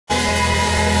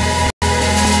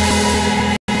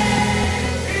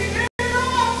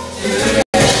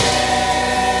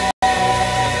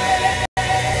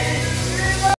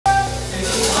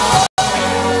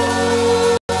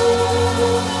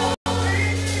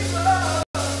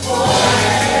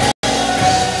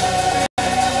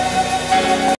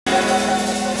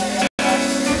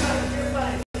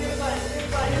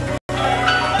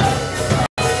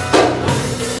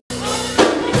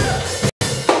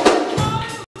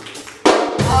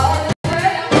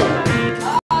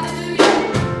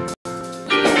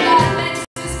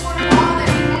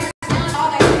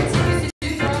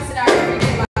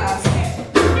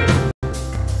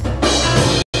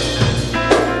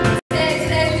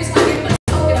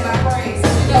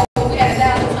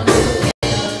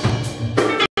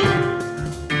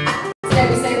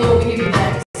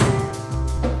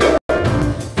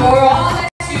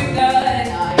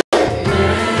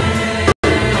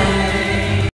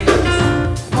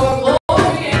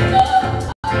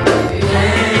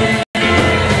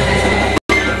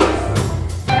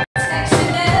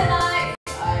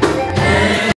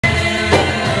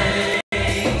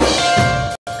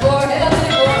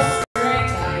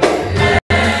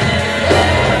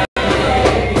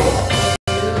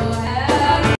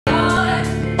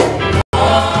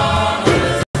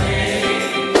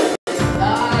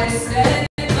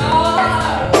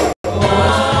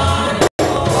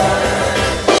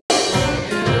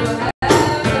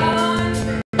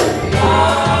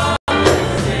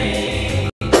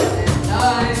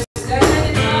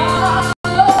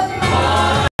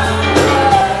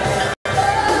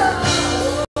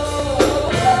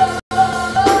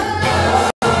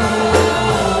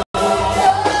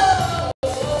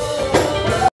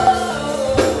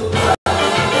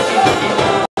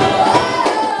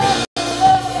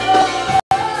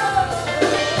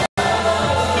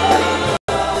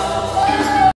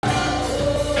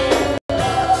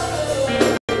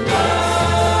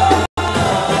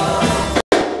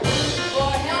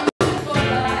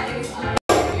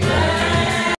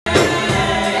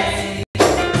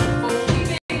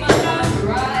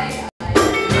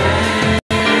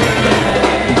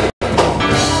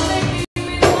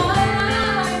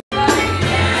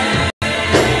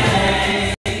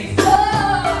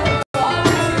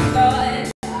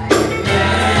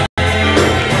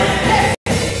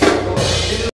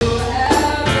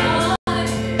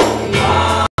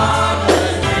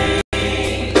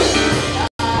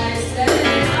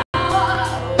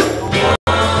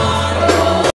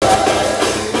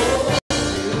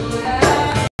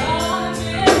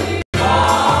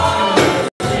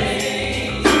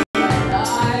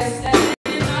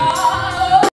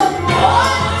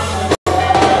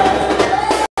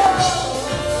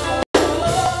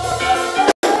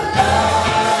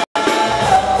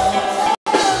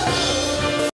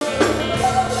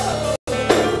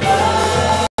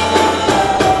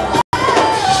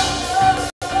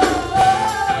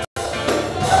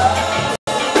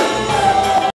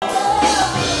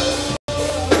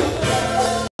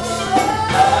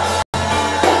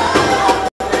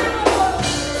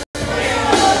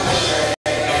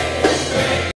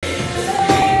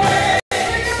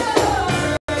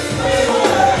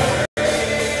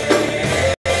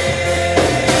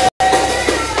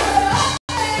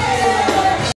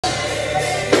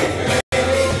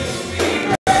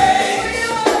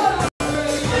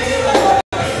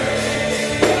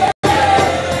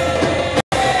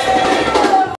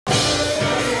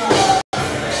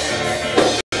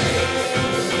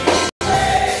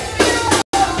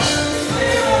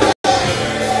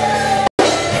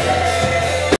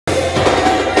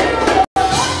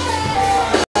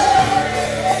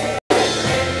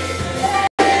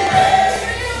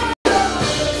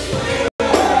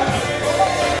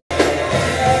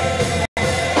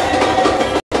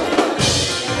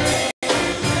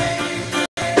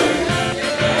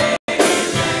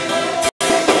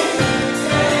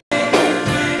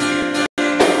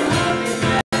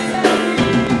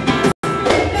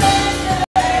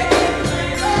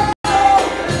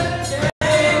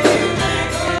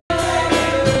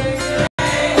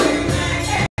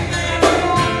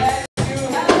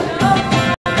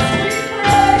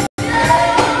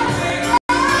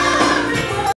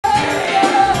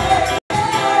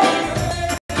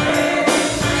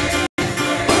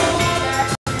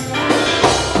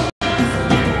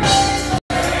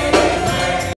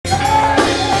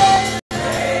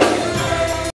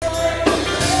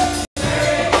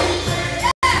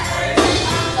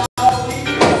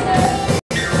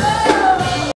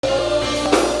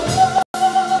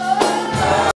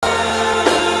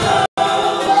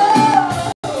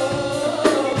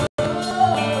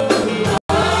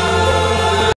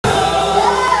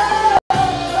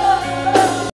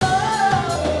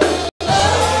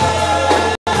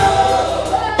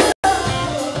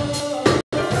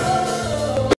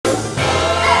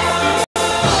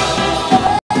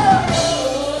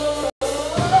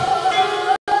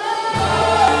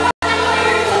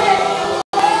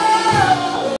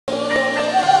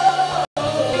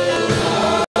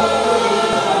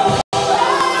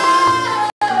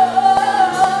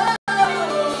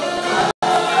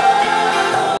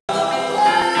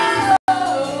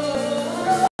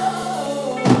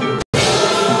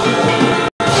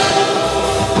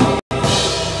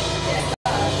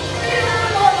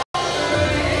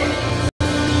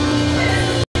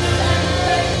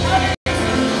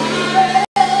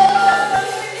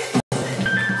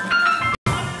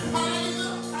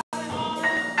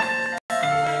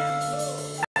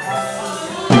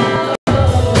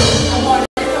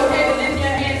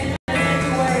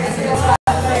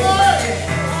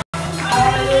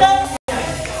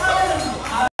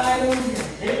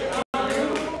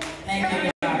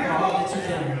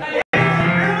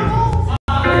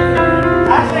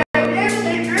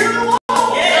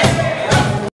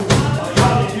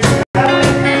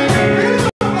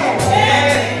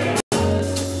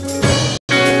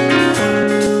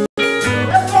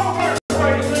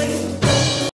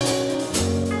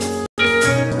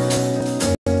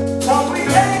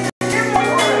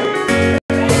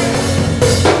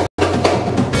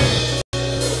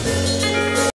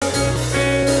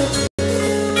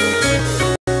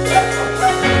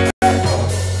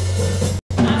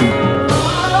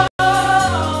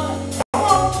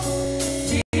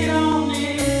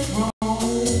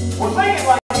Well, sing it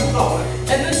like you saw it.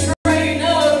 And the train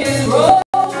again rolls.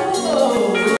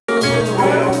 Well,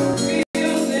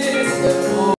 Feels this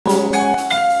simple.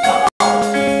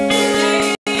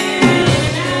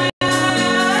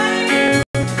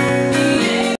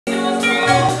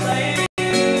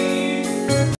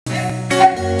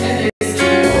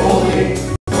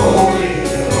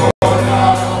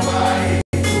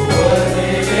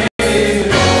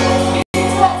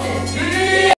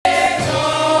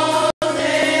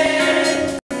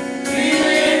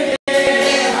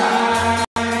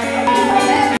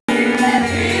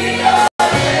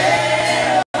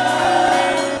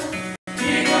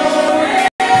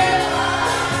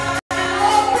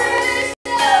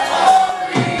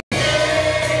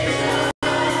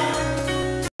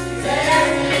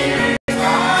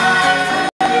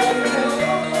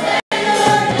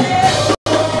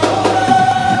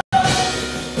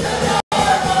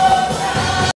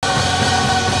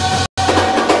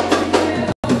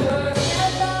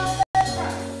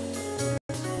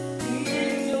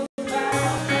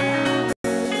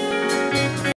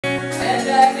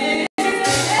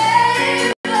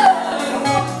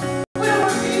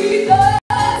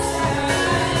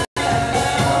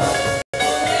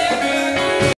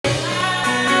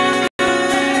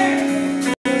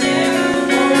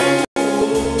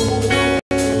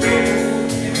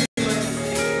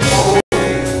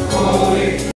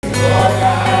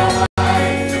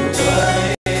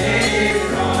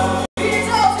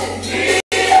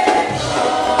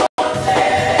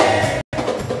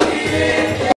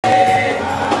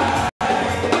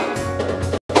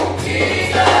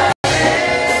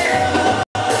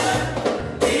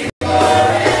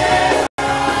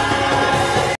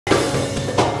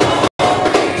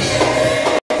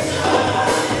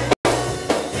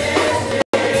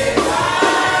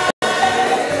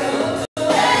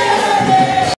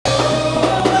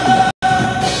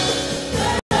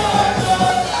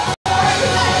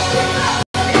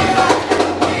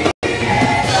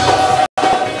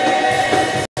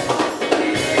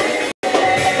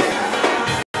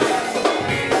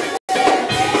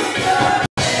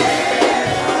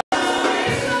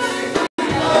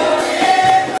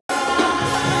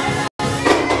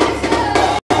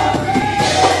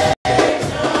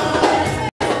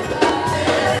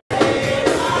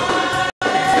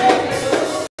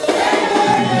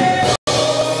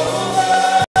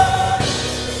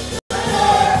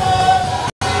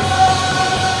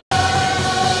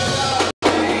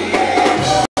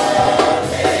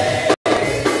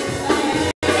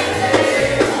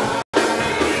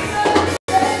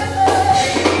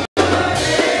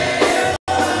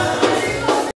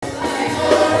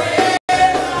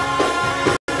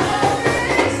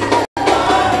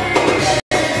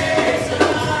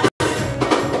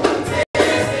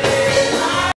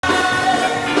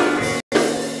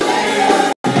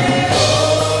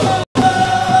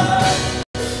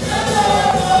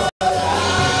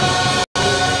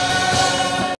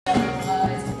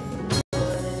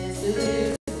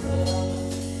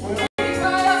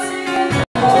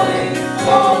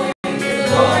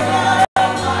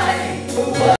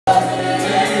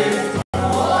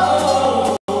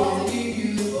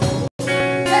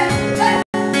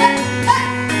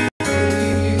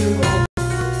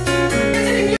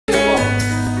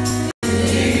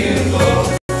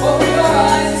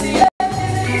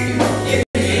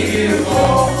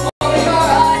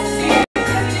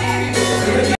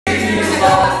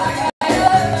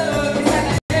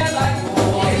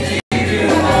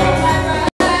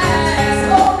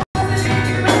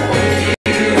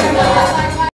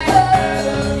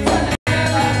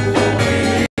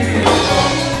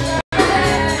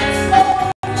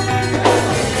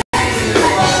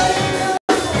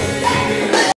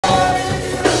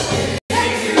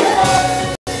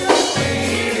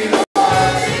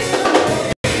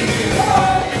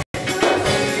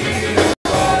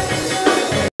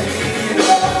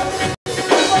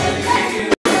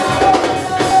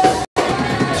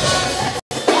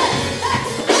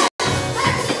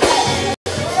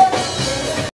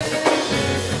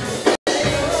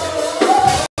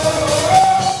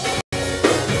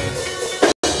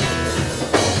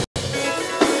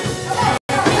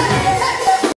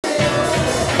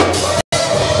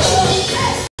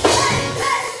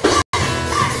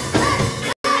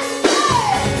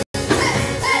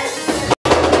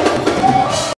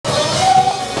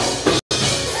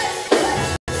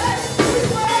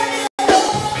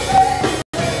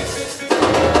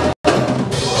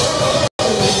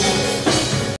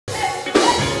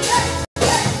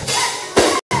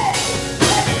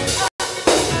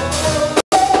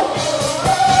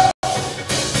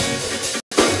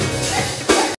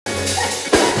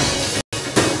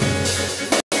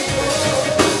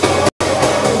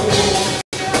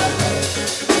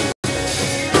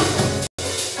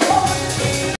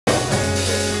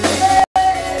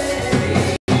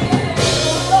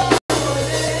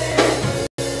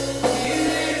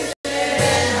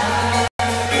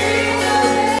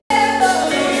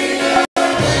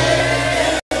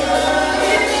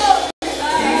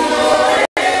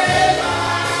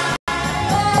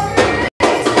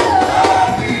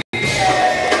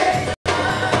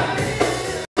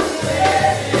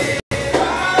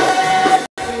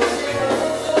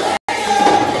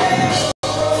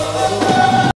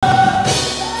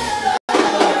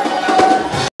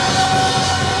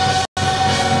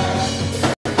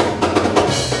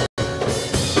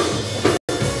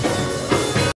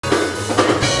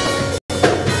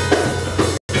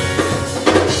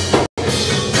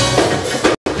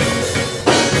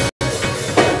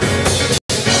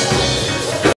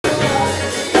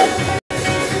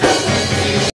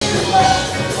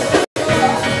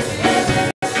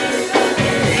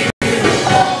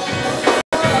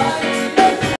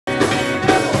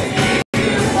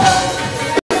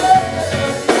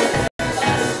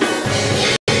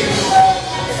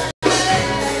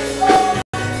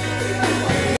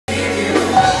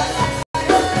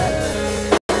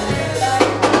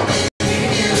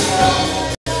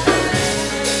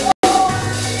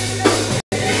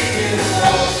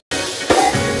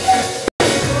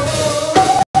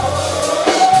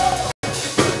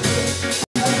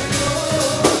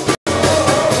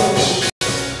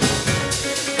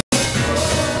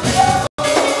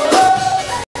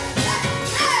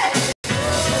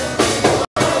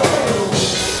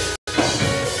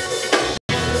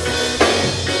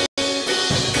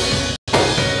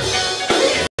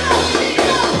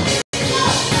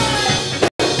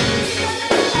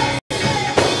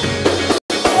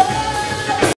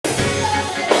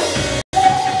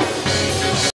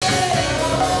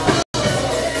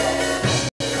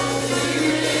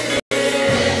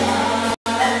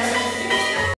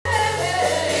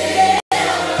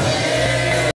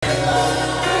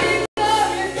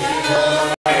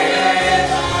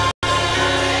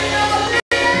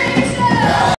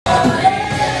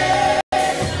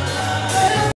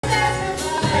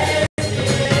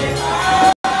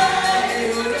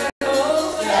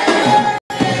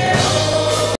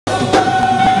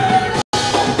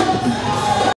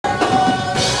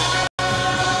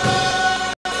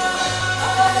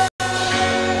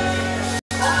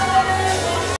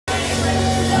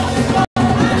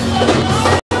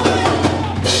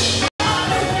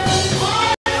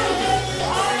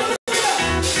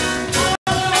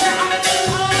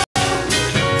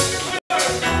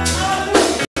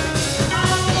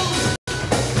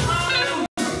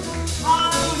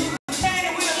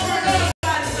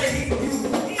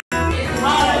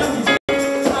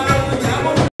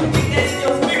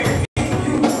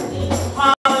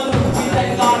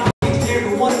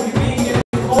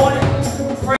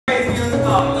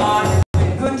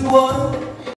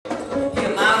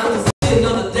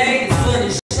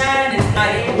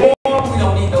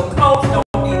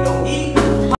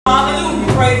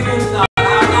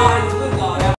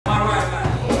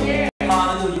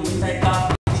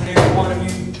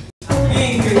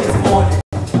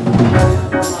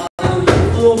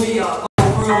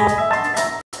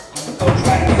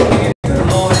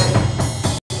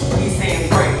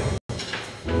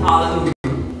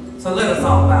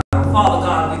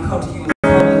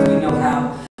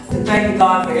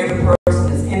 God, for every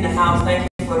person that's in the house. Thank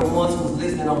you for the ones who's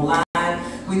listening online.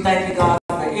 We thank you, God,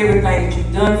 for everything that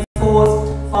you've done for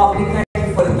us. Father, we thank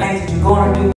you for the things that you're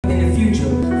going to do in the future.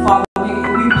 Father,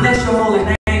 we bless your holy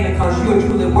name because you are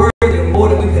truly worthy of more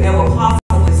than we could ever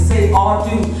possibly say or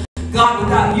do. God,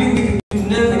 without you, we can do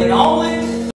nothing. And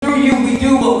only through you, we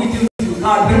do what we do.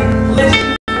 God, we bless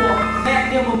you for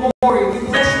that memorial. We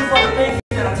bless you for the things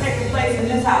that are taking place in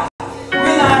this house.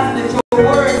 Realizing that your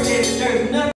word says that there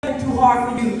is nothing too hard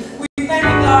for you. We thank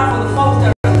you, God, for the folks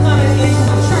that are coming into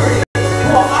maturity,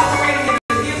 who are operating in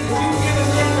the gifts that you've given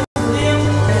them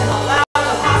and allow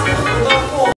the hospital to go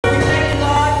forward. We thank you,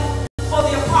 God, for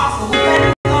the apostle. We thank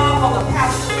you, God, for the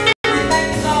pastor. We thank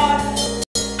you, God,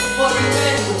 for the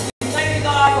evangelist. We thank you,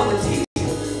 God, for the teacher.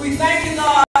 We thank you,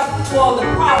 God, for the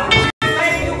prophet. We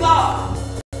thank you, God,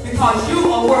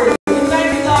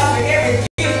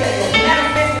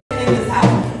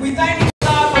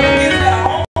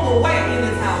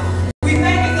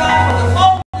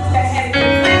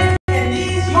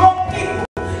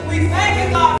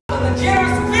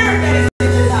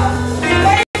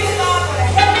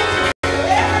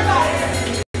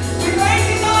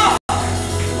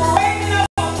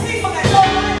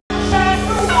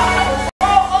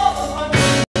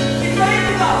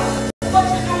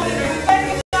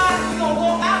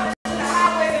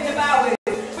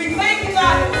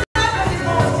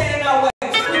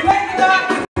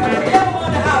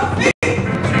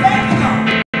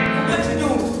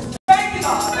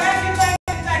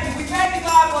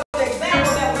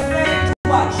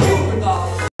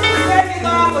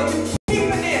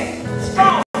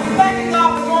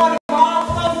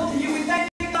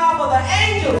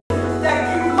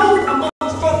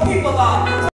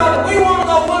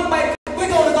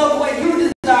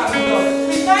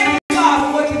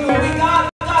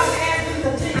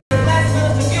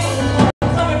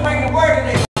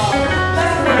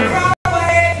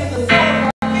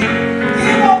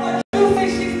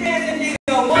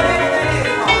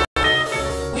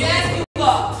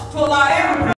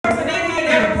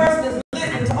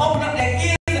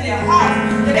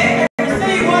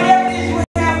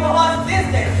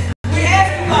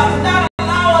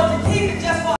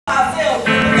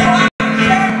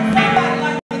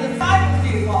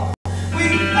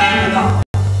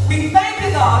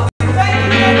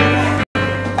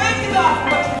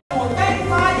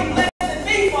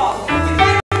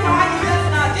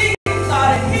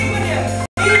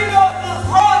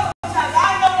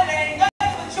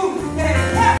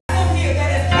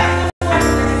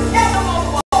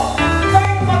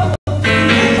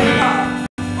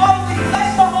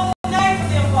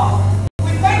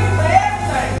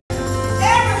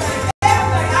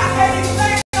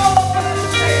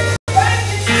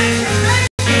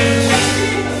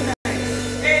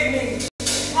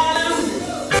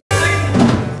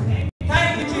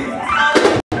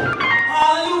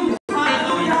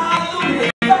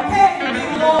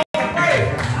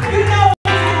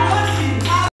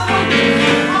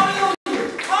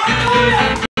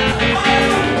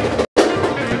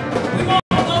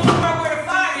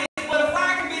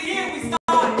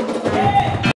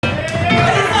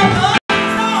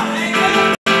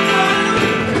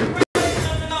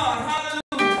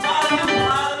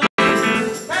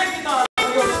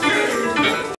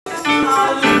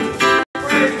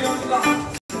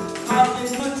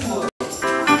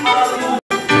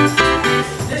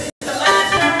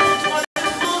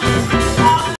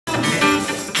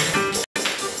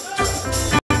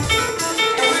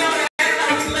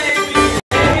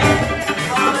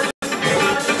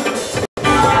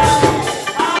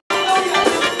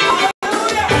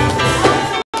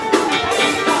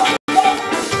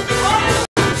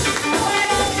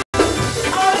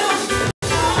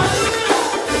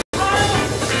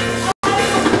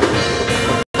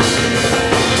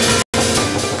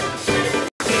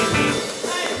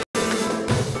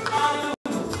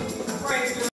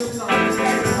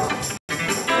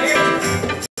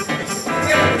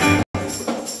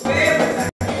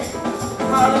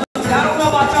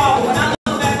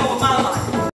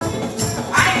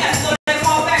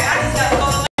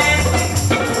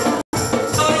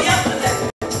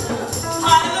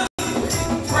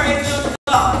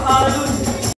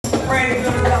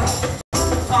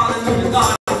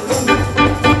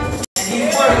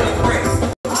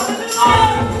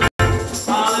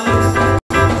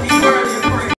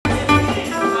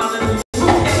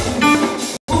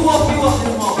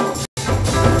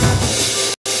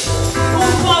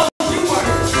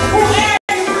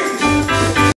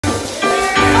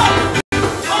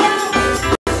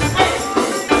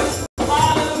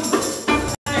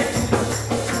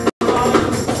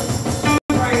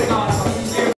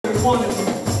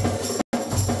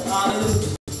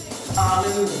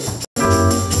 Hallelujah.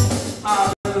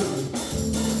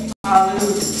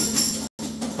 Hallelujah.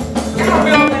 Y'all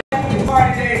remember back in the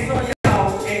party days? Some of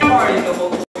y'all ain't partying no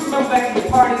more. You remember back in the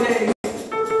party days?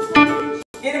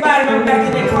 Anybody remember back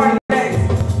in their party days?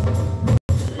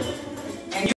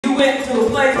 And you went to a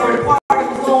place where the party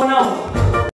was going on.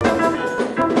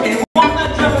 And it wasn't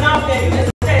nothing jumping out there. You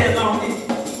just stay there long. You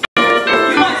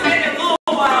might stay there a little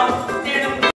while, stand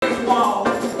up against the wall.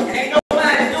 And ain't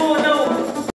nobody doing nothing.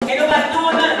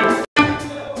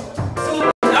 So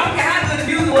I don't care how good the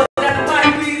music was, that nobody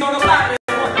breathed on nobody.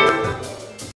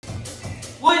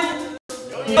 Wouldn't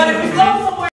you? But if we go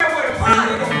somewhere where the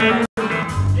party don't and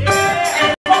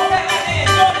the folks that got there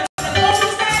and don't you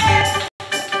stand there?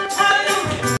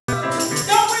 Hallelujah.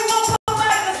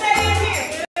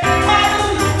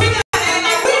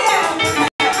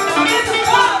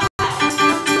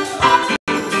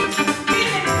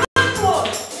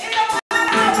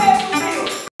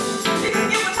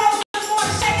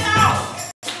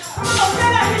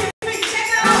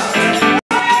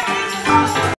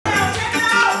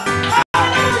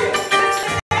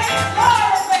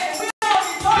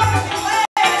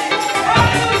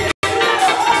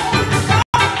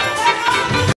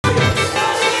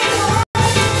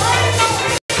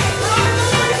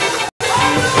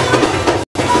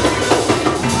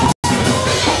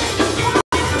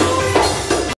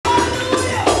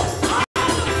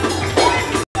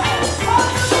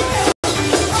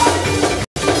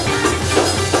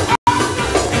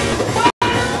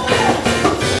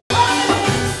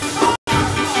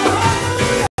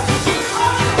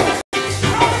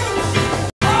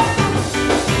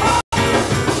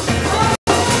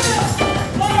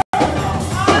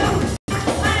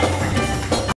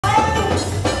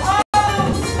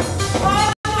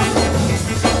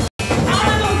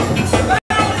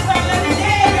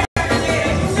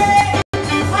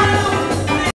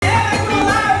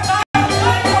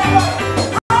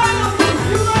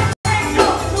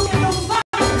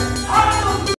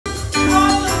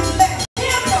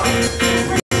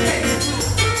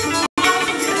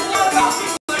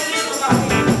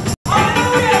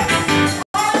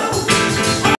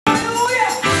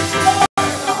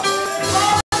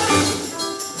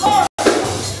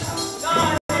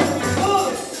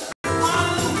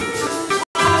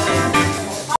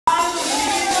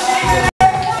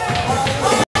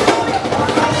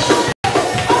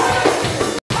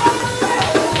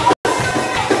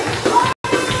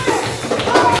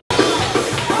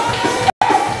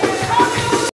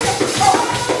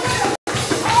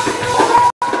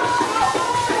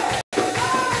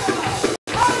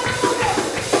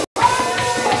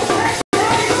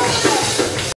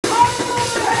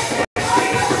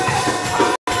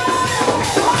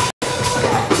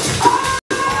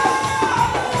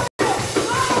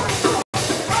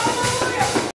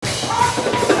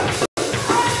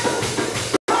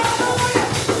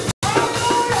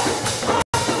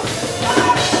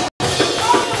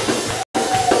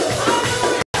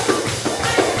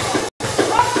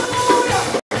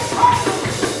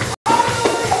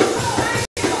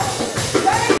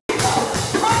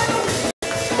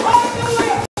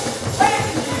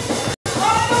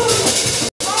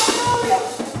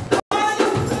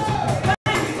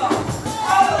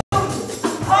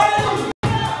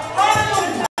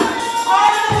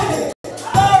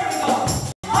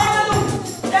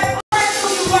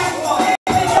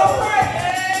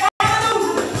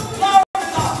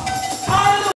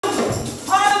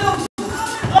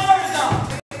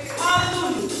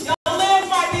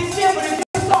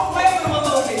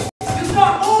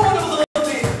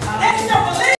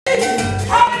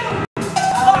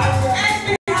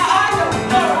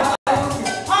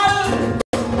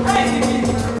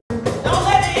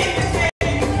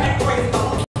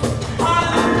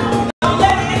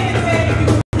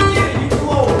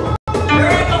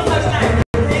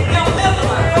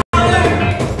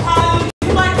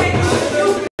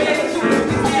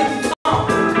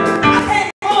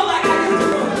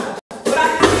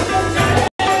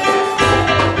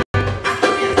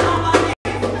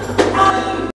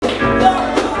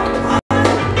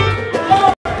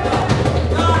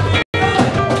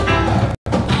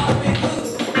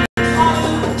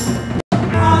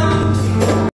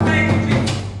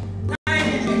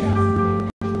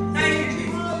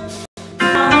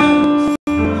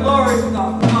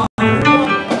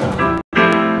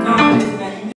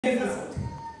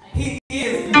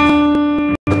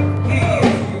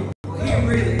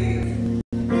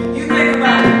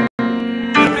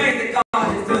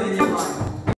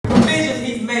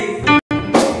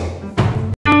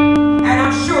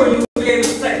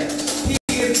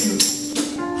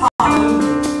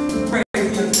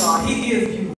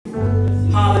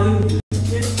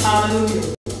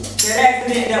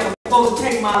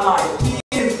 changed my life. He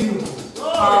is beautiful.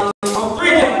 Hallelujah. On 3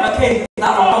 different occasions,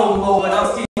 I don't hold him over, and I'm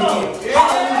still here.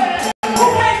 Hallelujah. Who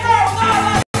can't serve a God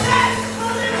like that?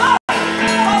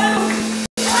 Hallelujah.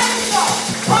 Praise God.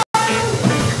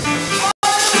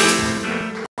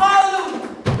 Hallelujah.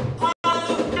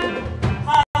 Hallelujah.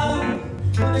 Hallelujah.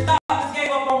 When the doctors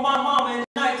gave up on my mama in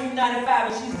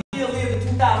 1995 and she still lived in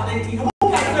 2018, who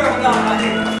can't serve a God like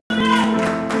that?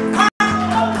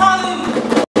 Hallelujah.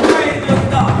 Praise be to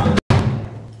God.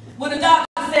 When the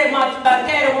doctor said my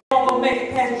daddy won't go make it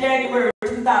past January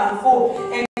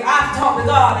 2004, and I talked to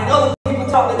God and other people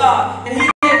talked to God, and he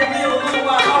had to live a little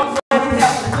while longer so he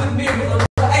have some good miracles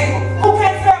of April. Who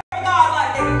can't serve a God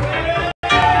like that?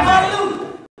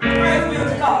 Hallelujah. Praise be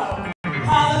to God.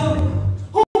 Hallelujah.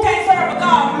 Who can't serve a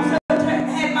God who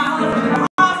had my husband in the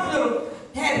hospital,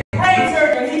 had brain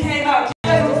surgery, and he came out just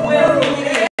as well as he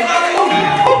did.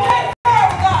 Hallelujah. Who can't serve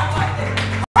a God like that?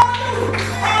 Hallelujah.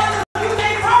 Hallelujah. You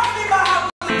can't talk to me about how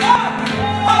good God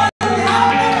is. Hallelujah. How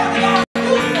good God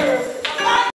you serve.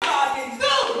 My God is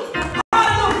good.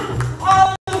 Hallelujah.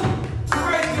 Hallelujah.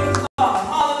 Praise be to God.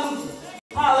 Hallelujah.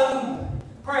 Hallelujah.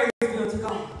 Praise be to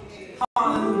God.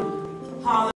 Hallelujah.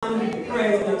 Hallelujah.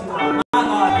 Praise be to God. My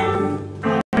God is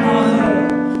good. Hallelujah.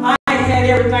 I ain't had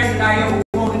everything that I ever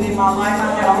wanted in my life. I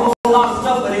had a whole lot of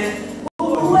stuff, but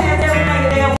who has everything that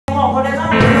they ever want? But that's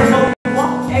all you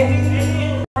want.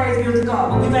 Amen. Praise be to God.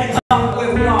 But we thank God for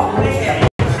where we are. When we have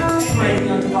praise be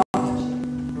to God.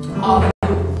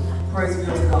 Hallelujah. Praise be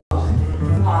to God.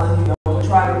 Hallelujah. I'm gonna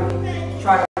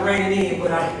try to rein it in,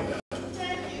 but I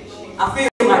feel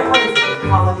like praise.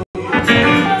 Hallelujah.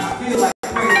 I feel like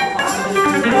praise.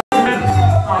 Hallelujah.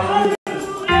 Hallelujah.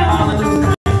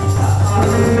 Hallelujah.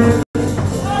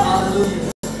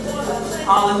 Hallelujah.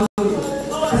 Hallelujah.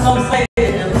 Some say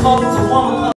that the closest a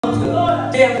woman comes to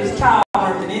death is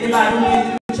childbirth, and anybody who been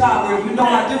through childbirth, you know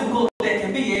how difficult that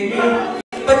can be, amen?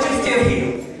 But you're still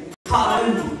here.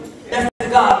 Hallelujah. That's the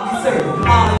God we serve.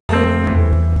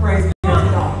 Hallelujah. Praise be to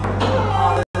God.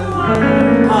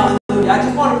 Hallelujah. Hallelujah. I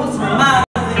just want to put some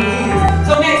reminders in your ears.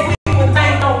 So next week, when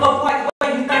things don't go quite the way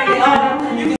you think they are,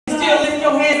 you can still lift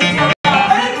your hands and tell God,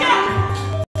 thank you.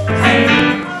 Thank you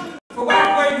for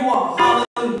where you are.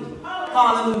 Hallelujah.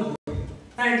 Hallelujah.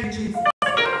 Thank you, Jesus.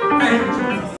 Thank you,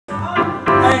 Jesus.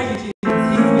 Thank you, Jesus.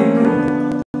 He's been good.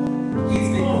 He's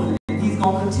been good. And he's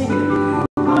going to continue to be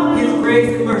good. His grace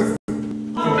and mercy.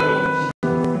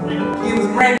 He was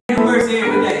brand new mercy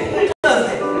every day. Who does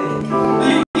that? Do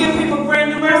you give people brand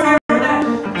new mercy every day?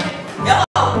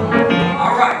 Hello.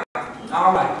 All right.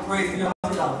 All right. Praise be to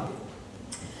God.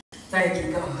 Thank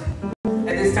you, God.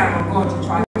 At this time, I'm going to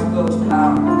try to go to our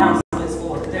announcements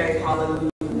for today. Hallelujah.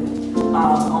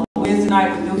 On Wednesday night,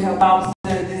 we do have Bible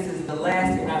study. This is the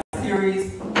last in our series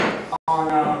on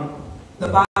the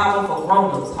Bible for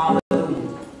Romans.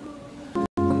 Hallelujah.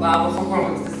 The Bible for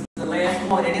Romans. This is the last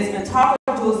one. And it's been talking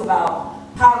to us about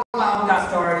how the Bible got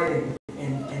started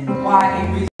and why it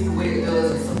reads the way it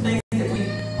does, and some things that we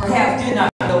perhaps did not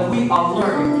know we are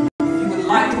learning. If you would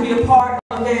like to be a part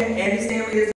of that, Andy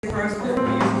Stanley is the person that will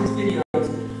use his videos.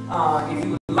 If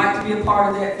you would like to be a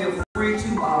part of that, feel free to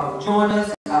join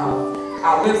us.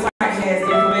 Our website has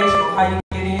information on how you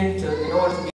get in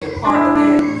order to be a part of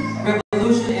that.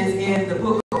 Revolution is in the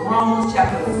book of Romans,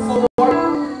 chapter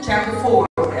 4. Chapter 4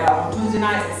 on Tuesday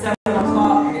nights at 7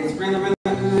 o'clock, and it's really, really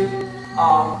good.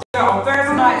 On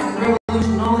Thursday nights,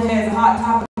 Revolution only has a hot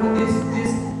topic, but this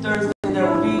Thursday there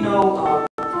will be no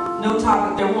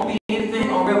topic. There won't be anything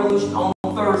on Revolution on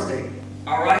Thursday.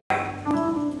 All right.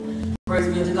 Praise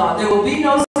be to God. There will be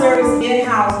no service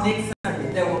in-house next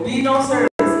Sunday. There will be no service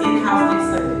in-house next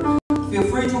Sunday. Feel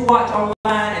free to watch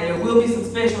online, and there will be some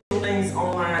special things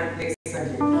online next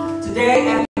Sunday. Today,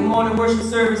 after the morning worship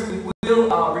service, we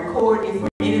will record it for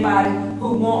anybody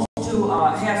who wants to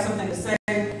have something to say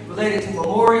related to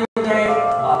Memorial Day.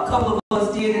 A couple of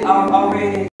us did it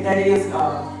already. That is,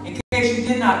 in case you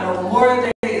did not know, Memorial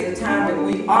Day is a time that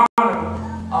we honor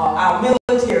our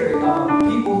military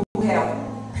people who have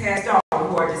passed on,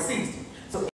 who are deceased.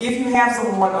 So if you have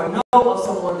someone or know of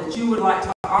someone that you would like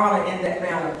to honor in that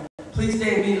manner, please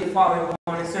stay immediately following the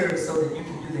morning service so that you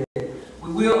can do that. We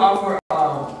will offer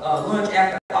lunch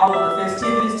after all of the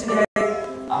festivities today.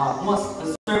 Once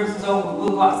the service is over, we will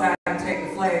go outside and take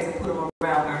the flags and put them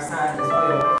around our sign as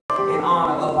well in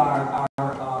honor of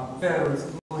our veterans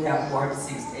who are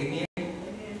deceased. Amen.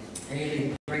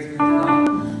 Amen. Praise be to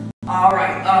God. All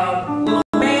right. Will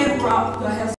a man drop? Do I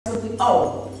have something?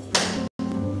 Oh.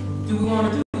 Do we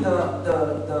want to do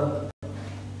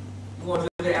we want to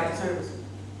do that after service?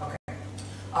 Okay.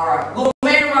 All right. Will a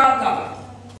man rob God?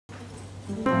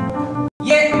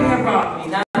 Yet you have robbed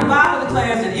me. Now the Bible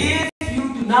declares that if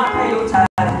you not pay your tithes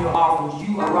and your offerings,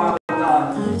 you are robbing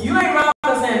God. You ain't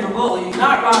robbing Sandra Butler. You're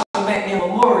not robbing McNair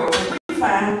Memorial. We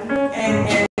fine.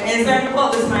 And Sandra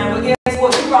Butler's fine. But guess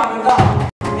what? You're robbing God.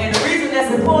 And the reason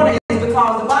that's important is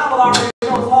because the Bible already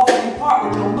knows how to part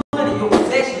with your money, your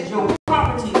possessions, your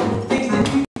property, things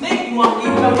that you think you want,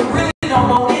 even though you really don't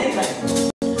own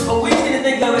anything. But we tend to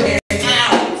think of it as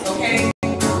ours, okay?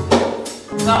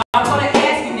 So I'm going to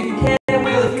ask you, if you can and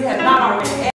will, if you have not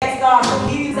already, ask God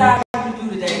what He desires you to do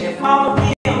today, and follow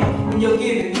Him when you're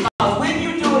giving. Because when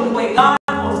you do it the way God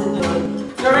wants to do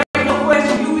it, there ain't no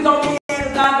question. You going to be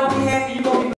happy, God going to be happy, you're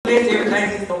going to be blessed,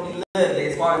 everything's just going to be lovely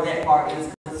as far as that part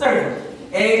is concerned.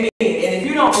 Amen. And if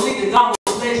you don't believe that God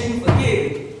will bless you for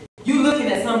giving, you looking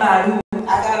at somebody who,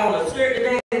 I got on a shirt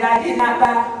today that I did not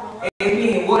buy.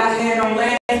 Amen. What I had on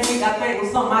last week, I think,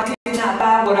 was something I did not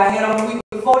buy. What I had on the week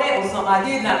before that was something I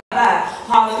did not buy.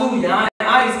 Hallelujah.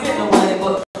 I ain't spent no money,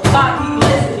 but God keep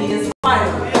blessing me in spite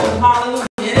of it. Hallelujah.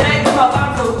 And it ain't because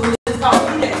I'm so good, it's because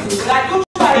He that good. But I do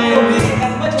try to be obedient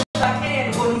as much as I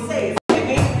can to what He says.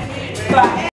 Amen. So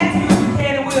I ask you if you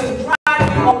can and will to try to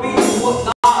be obedient to what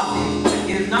God says.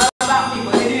 It is not about me,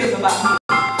 but it is about me.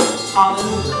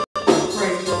 Hallelujah.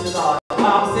 Praise be to God. The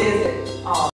Bible says that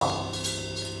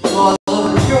Lord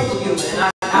loves a cheerful giver.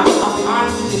 And I'll be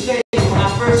honest with you, say, when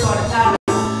I first started tithing,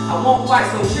 I wasn't quite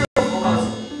so cheerful because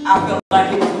I felt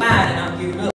like it was mine and I'm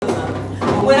giving up something.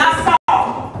 But when I saw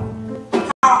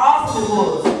how awesome it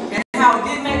was and how it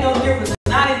didn't make no difference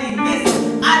and I didn't even miss it,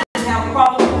 I didn't have a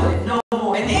problem with it no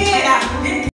more. And then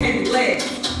it became the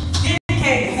gladness. Then it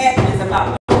became the happiness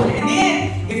about doing it. And then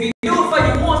if you do it for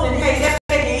you once, then hey, that's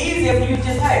making it easier for you to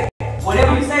just, hey,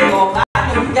 whatever you say, Lord,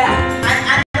 I know you got it.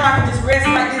 I know I can just rest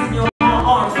like this in your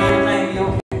arms and everything be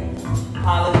okay.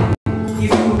 Hallelujah. If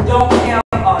you don't have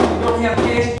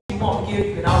cash you want to give,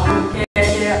 you can always do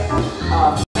cash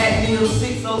out. MacNeil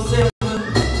 607,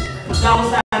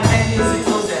 $sign MacNeil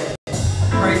 607.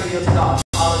 Praise be to God.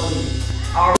 Hallelujah.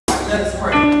 All right, let us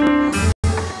pray.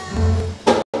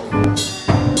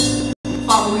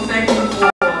 Father, we thank you for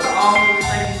the offering. We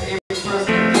thank you for every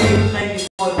person who gave. We thank you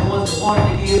for the ones that wanted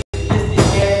to give and just didn't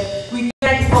have it. We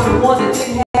thank you for the ones that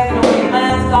didn't have it on their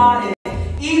minds, God.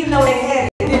 And even though they had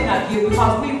it, they did not give,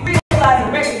 because we realize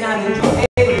and recognize that you're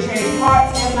able to change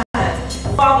hearts and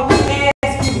minds. Father, we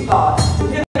ask you, God, to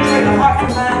penetrate the hearts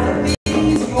and minds of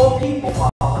these, your people,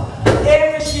 Father.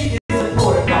 Every sheep is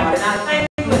supported, God. And I thank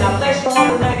you and I bless your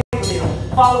holy name for them.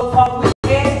 Father, we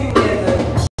ask you as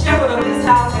the shepherd of this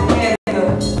house and as the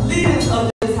leaders of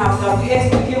this house, God, we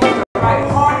ask you to give us the right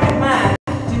heart and mind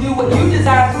to do what you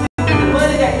desire to do with the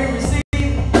money that we receive in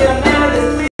a manner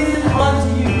that's pleasing unto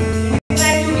you. We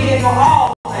thank you again for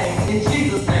all things. In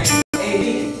Jesus' name,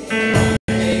 amen.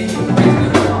 Amen. Praise be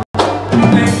to God.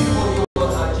 Thank you for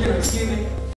your generous giving.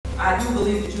 I do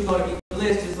believe that you're going to be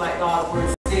blessed just like God's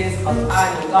word says, because I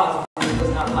know God's word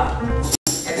does not lie.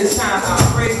 At this time,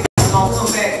 our praise is going to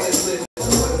come back with a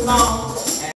song.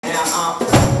 And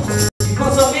you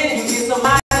put some in it, you get some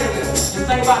out of it. Just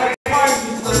think about every part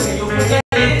you put in. You'll put that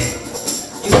in it.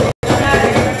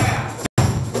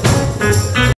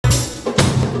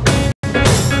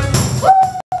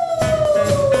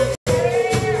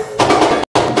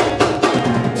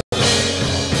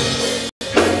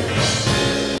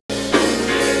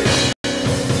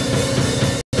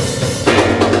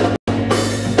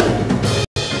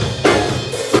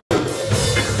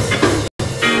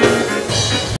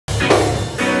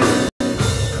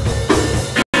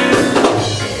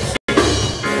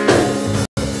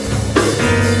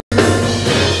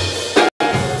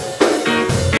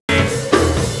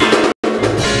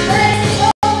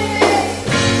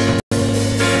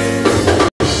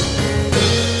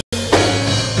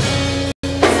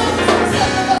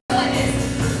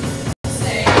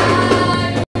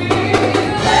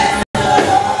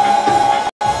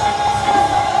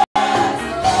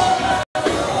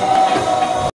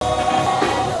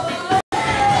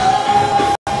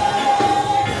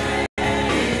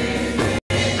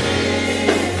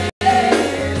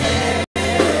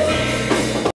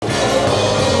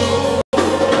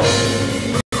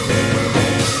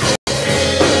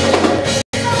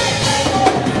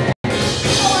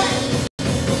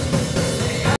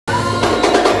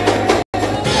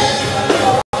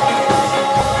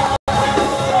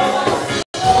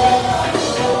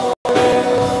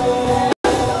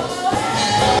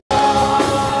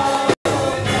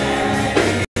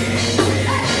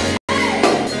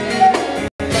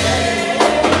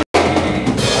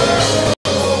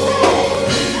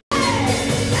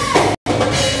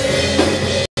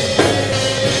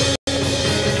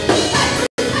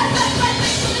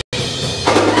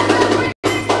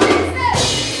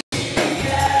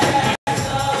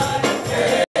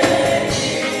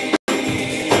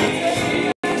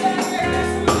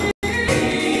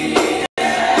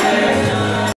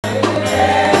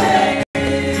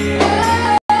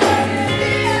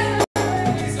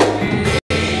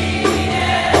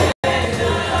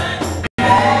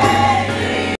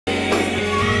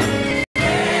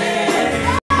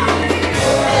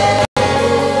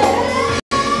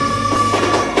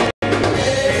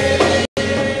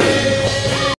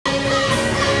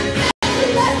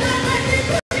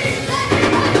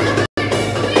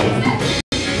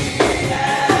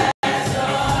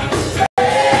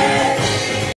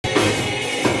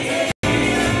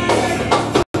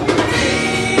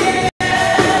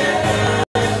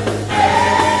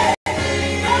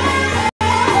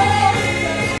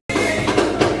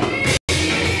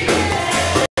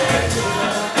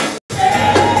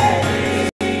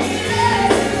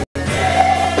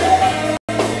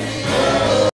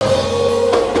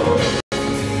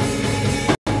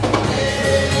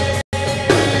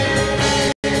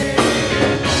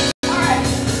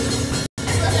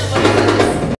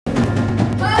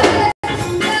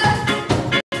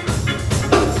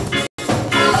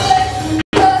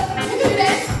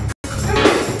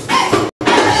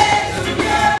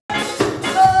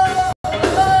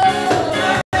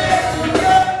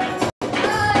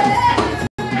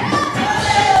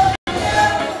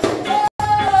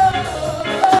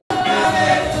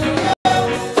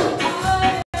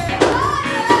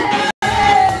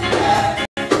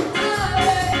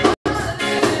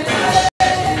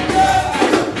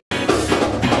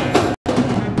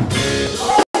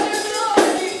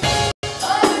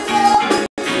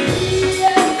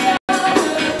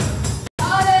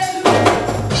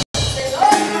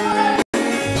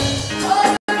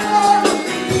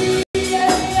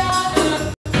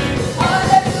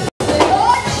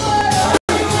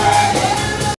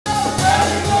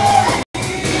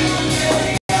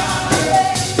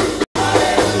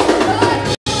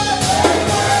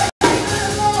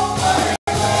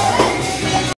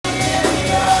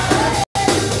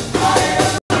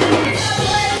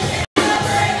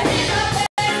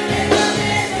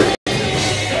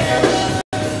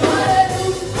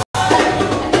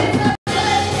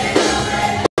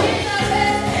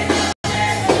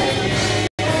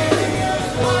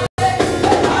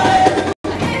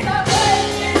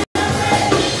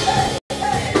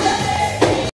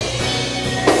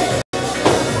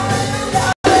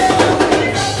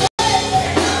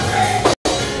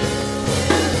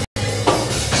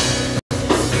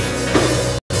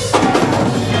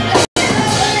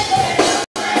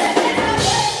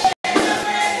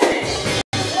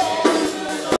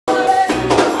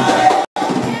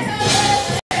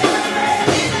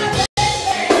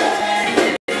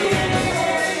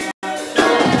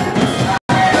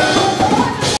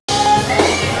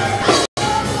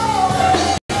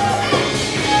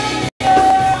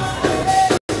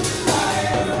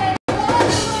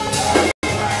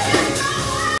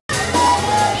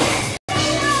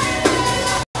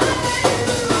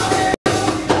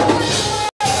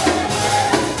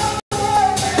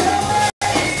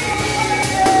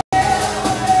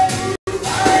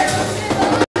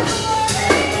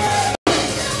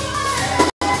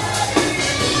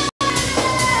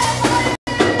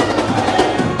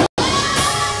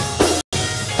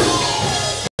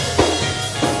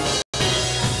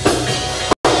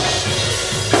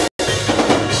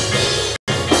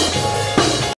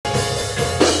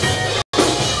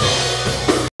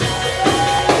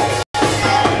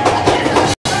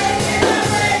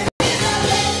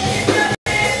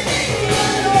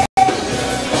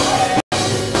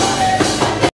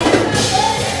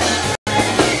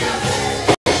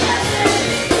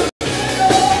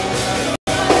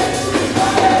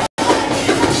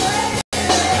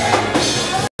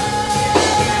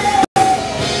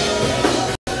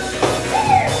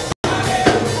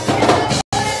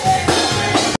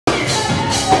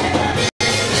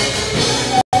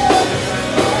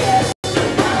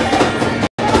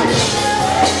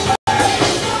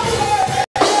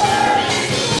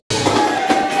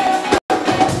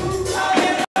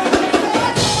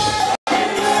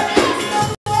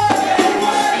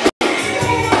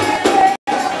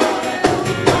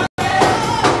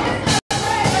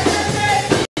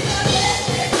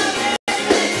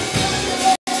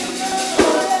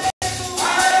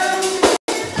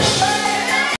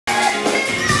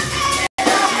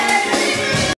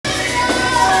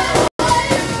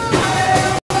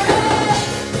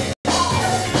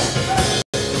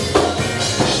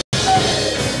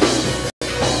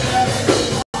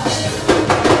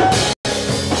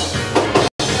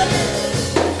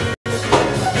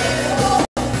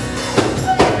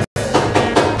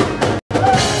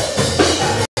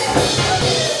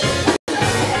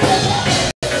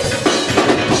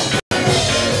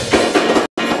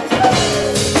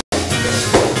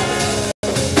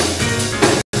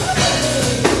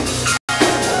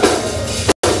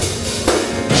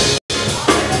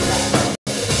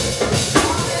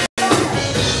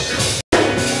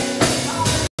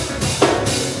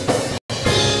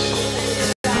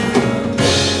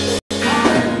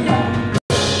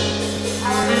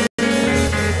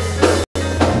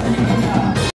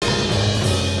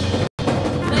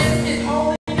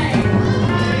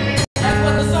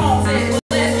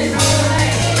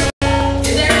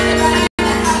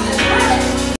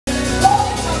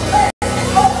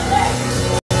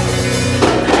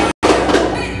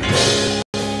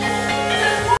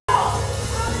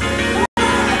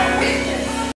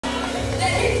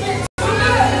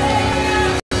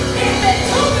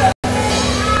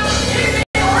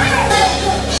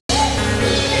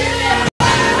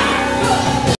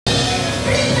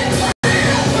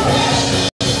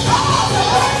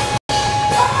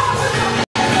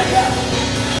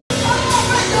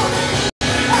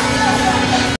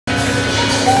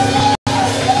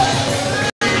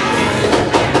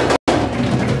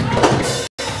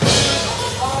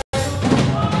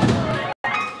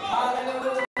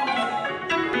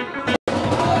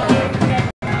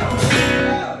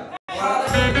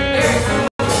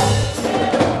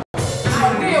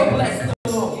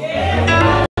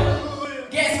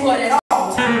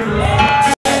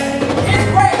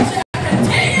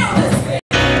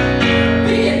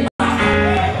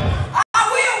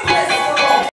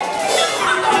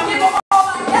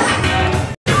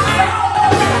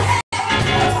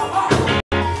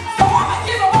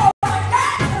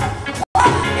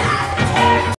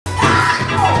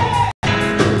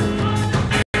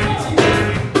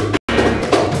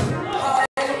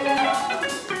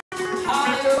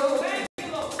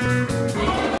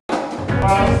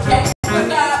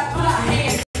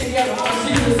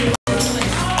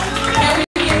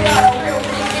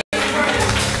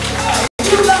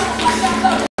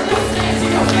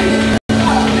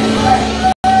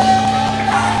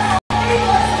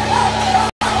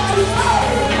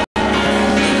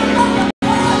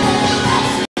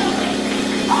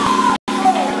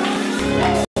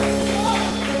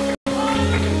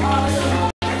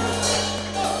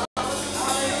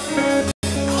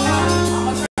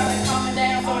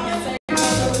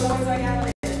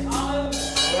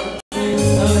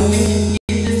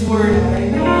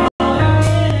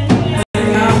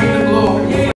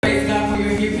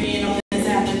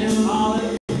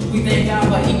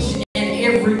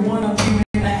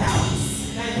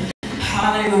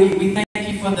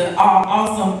 for the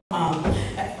awesome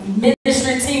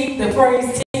ministry team, the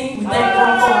praise team. We thank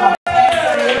God for our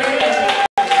pastor.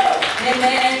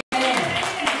 Amen. Amen.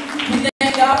 We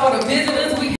thank God for the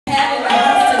visitors we had in the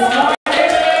house this morning.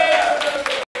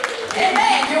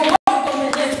 Amen. You're welcome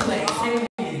in this place.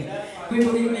 Amen. We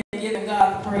believe in giving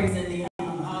God the praise and the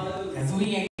honor. Because we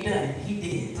ain't done it. He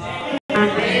did.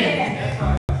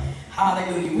 Amen.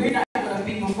 Hallelujah. We're not going to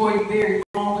be before you very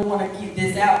long. We want to keep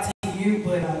this out to you,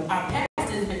 but our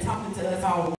pastor has been talking to us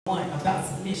all one about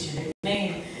submission.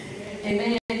 Amen.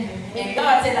 Amen. And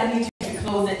God said, I need you to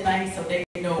close that thing so they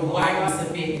know why you're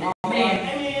submitting.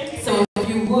 Amen. So if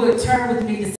you would, turn with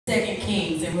me to 2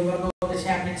 Kings, and we're going to go to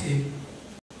chapter 2.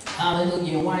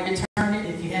 Hallelujah. While you're turning,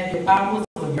 if you have your Bibles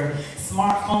or your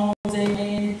smartphones,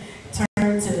 amen,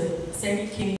 turn to 2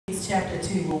 Kings chapter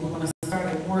 2, and we're going to start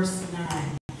at verse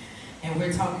 9. And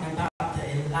we're talking about the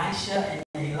Elisha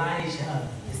and Elijah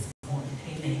this morning.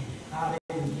 Amen.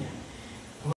 Hallelujah.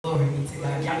 Glory be to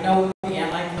God. Y'all know me, I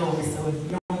like noise, so if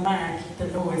you don't mind, keep the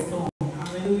noise going.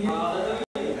 Hallelujah.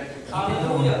 Hallelujah.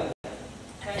 Hallelujah.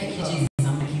 Thank you, Jesus.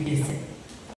 I'm going to keep this in.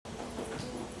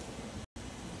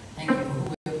 Thank you for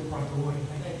whoever brought the word.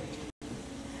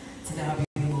 To God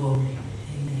be the glory.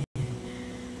 Amen.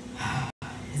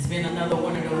 It's been another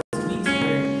one of those weeks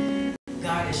where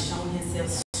God has shown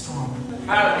himself strong.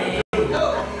 Hallelujah.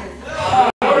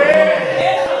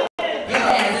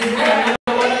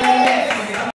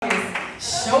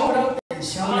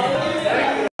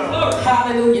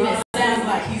 Hallelujah. That sounds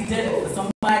like he's done it for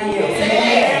somebody else.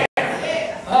 Amen.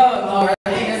 Oh, Lord. I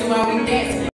think that's why we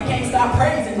dance. We can't stop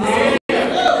praising him.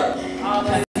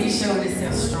 Because he showed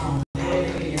himself strong.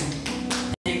 Hallelujah.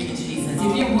 Thank you, Jesus.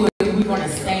 If you would, we're going to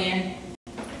stand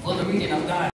for the reading of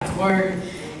God's word.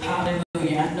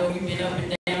 Hallelujah. I know you've been up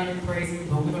and down and praising,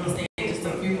 but we're going to stand just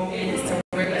a few more minutes to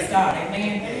praise God.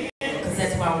 Amen. Because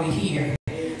that's why we're here.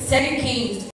 2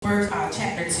 Kings,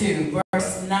 chapter 2,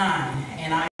 verse 9.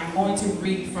 And I'm going to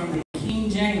read from the King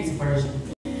James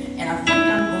Version. And I think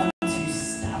I'm going to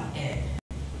stop at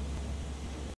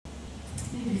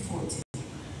maybe 14.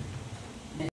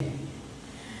 Maybe.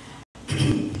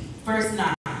 Verse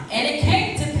 9. And it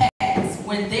came to pass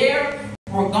when they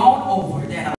were gone over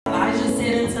that Elijah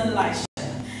said unto Elisha,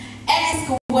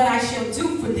 ask what I shall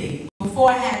do for thee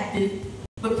before I be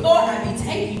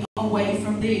taken away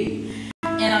from thee.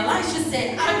 And Elisha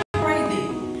said, I pray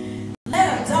thee,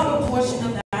 let a double portion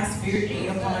of thy spirit be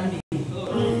upon me.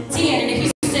 10. And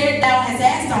he said, thou hast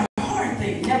asked a hard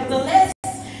thing. Nevertheless,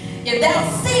 if thou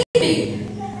see me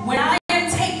when I am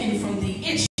taken from thee,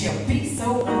 it shall be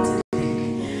so unto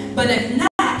thee. But if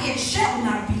not, it shall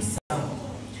not be so.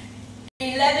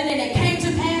 11. And it came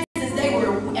to pass as they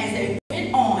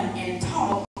went on and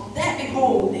talked, that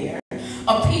behold, there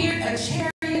appeared a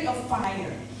chariot of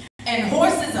fire and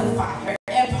horses of fire,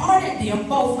 and parted them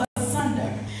both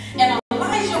asunder. And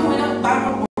Elijah went up by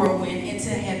a whirlwind into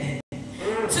heaven.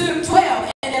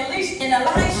 12. And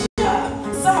Elisha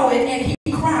saw it, and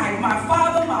he cried, my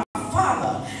father,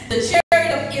 the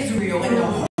chariot of Israel, and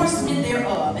the horsemen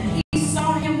thereof. And he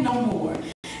saw him no more.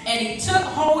 And he took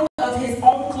hold of his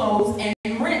own clothes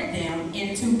and rent them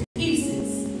into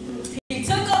pieces. He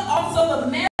took up also the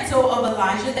mantle of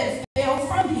Elijah that fell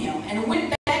from him, and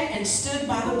went back and stood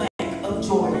by the bank of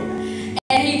Jordan.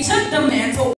 And he took the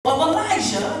mantle of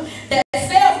Elijah that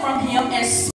fell from him and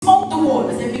smote the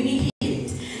waters, and he hid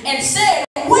it, and said,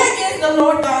 where is the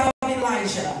Lord God of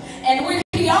Elijah? And when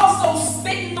he also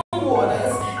spit in the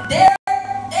waters, there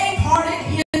they parted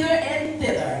hither and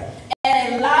thither,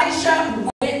 and Elijah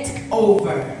went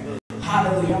over.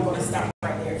 Hallelujah. I'm going to stop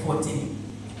right there at 14.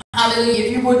 Hallelujah.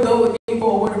 If you would go with me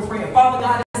for a word of prayer. Father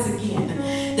God, once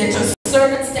again, that your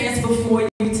servant stands before you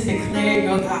to declare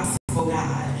your gospel,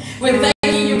 God. We're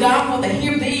thanking you, God, for the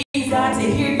hear these, God, to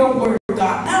hear your word,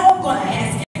 God. Now I'm going to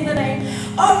ask in the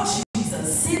name of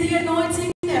Jesus, send the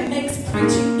anointing that makes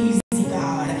preaching easy,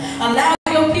 God. Allow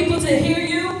your people to hear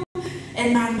you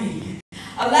and not me.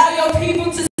 Allow your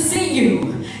people to see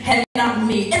you and not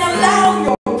me. And allow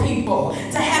your people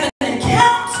to have an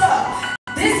encounter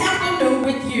this afternoon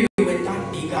with you and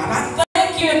not me, God. I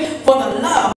thank you for the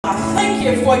love. I thank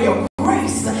you for your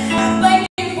grace. I thank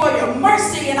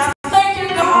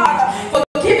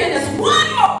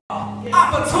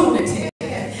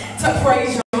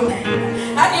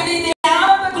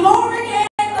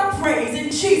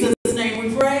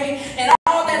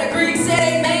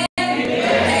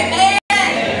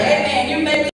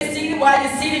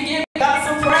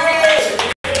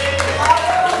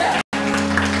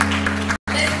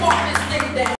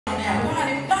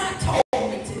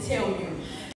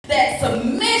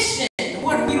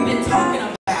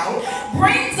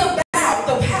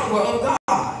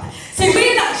God. See,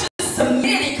 we're not just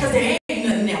submitting because there ain't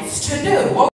nothing else to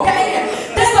do, okay?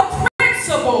 There's a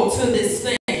principle to this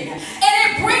thing. And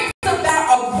it brings about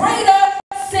a greater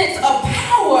sense of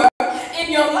power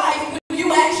in your life when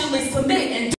you actually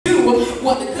submit and do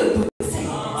what the good book says.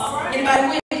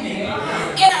 Anybody with me? In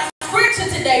our scripture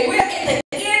today, we're at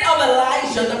the end of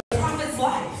Elijah, the prophet's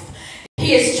life.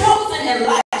 He has chosen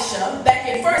Elisha back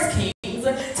in 1 Kings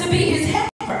to be his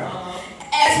helper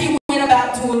as he went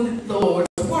about doing the Lord's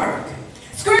work.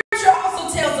 Scripture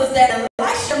also tells us that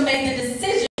Elisha made the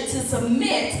decision to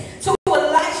submit to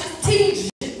Elisha's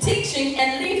teaching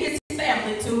and leave his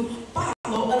family to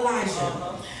follow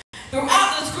Elijah.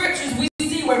 Throughout the scriptures, we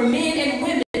see where men and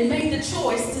women made the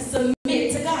choice to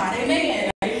submit to God. Amen.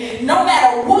 No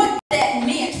matter what that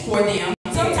meant for them.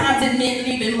 Sometimes it meant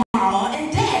leaving mama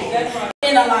and daddy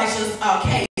in Elisha's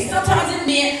case. Sometimes it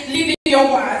meant leaving your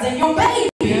wives and your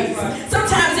babies.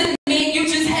 Sometimes it meant you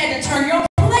just had to turn your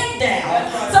plate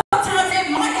down. Sometimes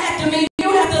it might have to mean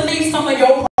you have to leave some of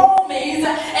your homies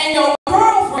and your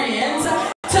girlfriends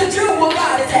to do what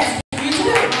God is asking you to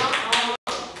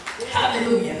do.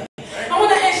 Hallelujah. I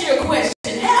want to ask you a question.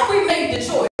 Have we made the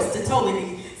choice to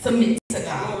totally submit to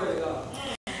God?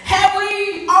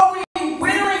 Are we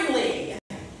willingly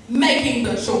making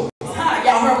the choice? Huh?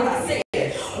 Y'all heard what I said.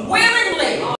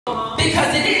 Willingly,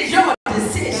 because it is your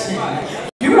decision.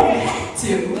 You don't have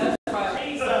to.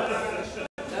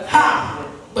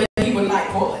 But he would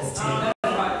like for us to.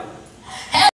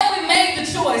 Have we made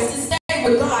the choice to stay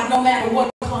with God no matter what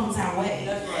comes our way?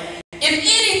 If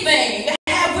anything,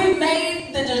 have we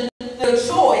made the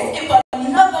choice if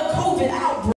another COVID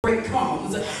outbreak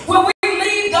comes? Will we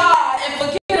leave God and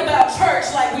forget about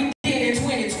church like we did in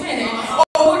 2020?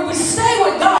 Or would we stay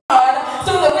with God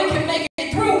so that we can make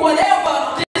it through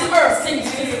whatever this earth seems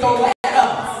to go at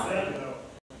us?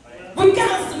 We've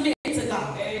got to submit to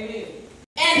God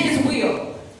and his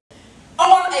will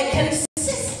on a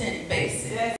consistent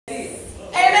basis.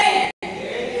 Amen.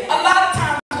 A lot of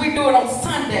times we do it on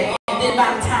Sunday, and then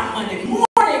by the time Monday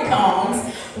morning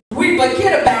comes, we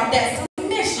forget about that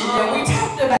submission that we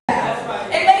talked about.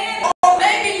 Amen. Or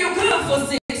maybe you're good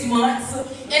for 6 months,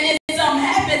 and then something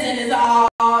happens and it's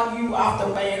all you off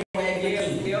the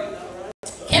bandwagon again.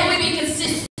 Can we be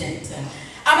consistent?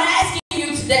 I'm asking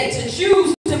you today to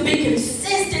choose to be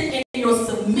consistent in your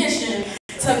submission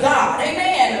to God.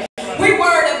 Amen. We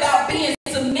worried about being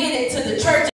submitted to the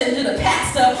church and to the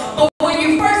pastor, but when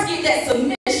you first get that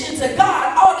submission to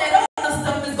God, all that other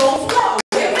stuff is going to flow.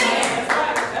 Amen.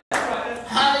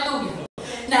 Hallelujah.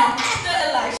 Now, after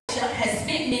Elisha has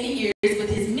spent many years with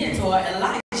his mentor,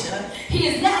 Elijah, he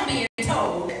is now being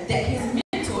told that his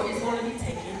mentor is going to be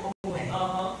taken away.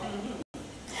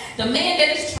 The man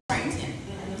that has trained him,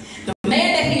 the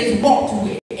man that he has walked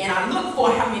with, and I looked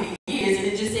for how many years, and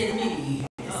it just said many years.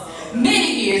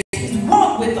 Many years he's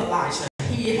walked with Elijah.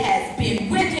 He has been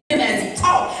with him as he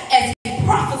taught, as he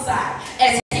prophesied,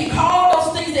 as he called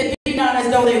those things that be not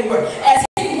as though they were. As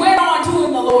he went on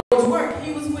doing the Lord's work,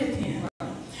 he was with him.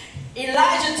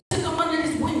 Elijah took him under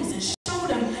his wings and showed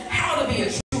him how to be a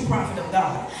true prophet of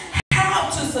God, how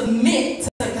to submit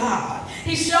to God.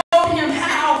 He showed him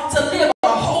how to live a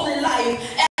holy life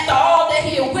after all that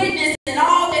he had witnessed and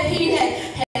all that he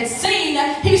had seen.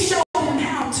 He showed him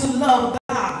how to love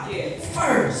God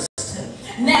first.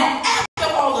 Now,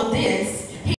 after all of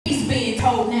this, he's being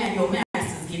told, now your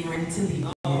master's getting ready to leave.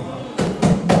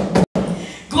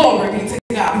 Glory be to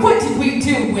God. What did we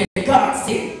do when God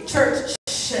said, church,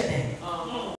 shut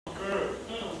down?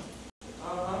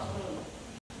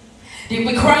 Did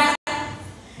we cry?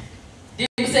 Did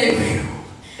we say,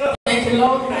 thank you,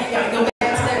 Lord, I ain't got to go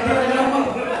back to that building no more?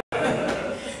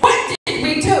 What did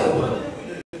we do?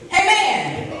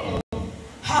 Amen.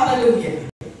 Hallelujah.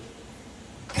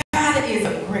 God is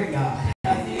a great God.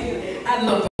 I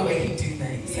love the way he do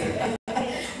things.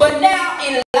 But now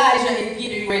Elijah is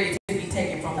getting ready to be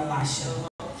taken from Elisha.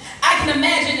 I can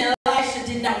imagine Elisha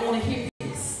did not want to hear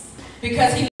this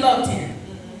because he loved him.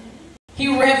 He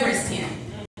reverenced him.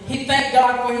 He thanked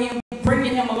God for him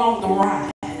bringing him along the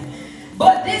ride.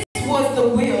 But this was the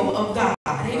will of God.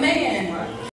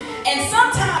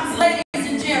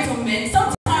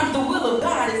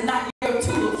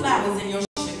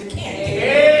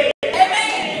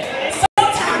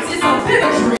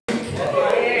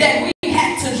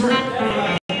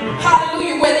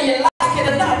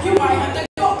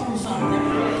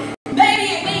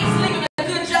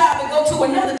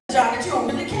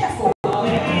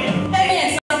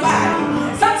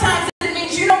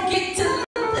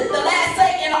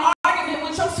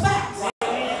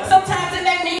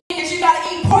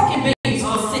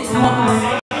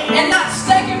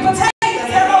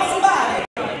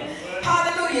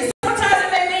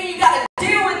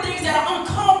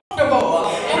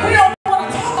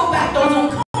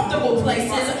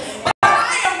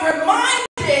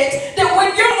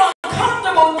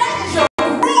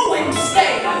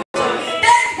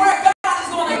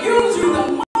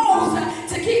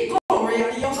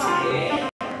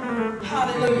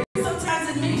 Hallelujah. Sometimes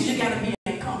it means you got to be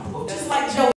uncomfortable. Just like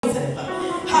Joseph.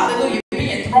 Hallelujah.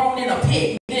 Being thrown in a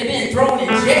pit. Then being thrown in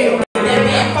jail. And then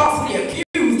being falsely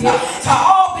accused. To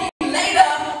all be laid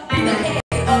up in the head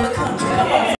of the country.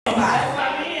 Come on, somebody.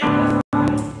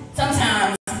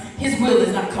 Sometimes his will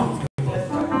is not comfortable.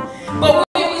 But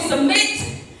when we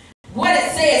submit, what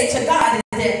it says to God is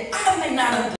that I may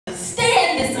not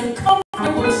understand this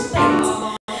uncomfortable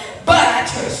state, but I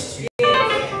trust you.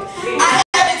 I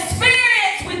have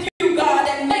experience with you, God,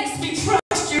 that makes me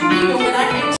trust you even when I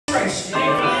can't trust you.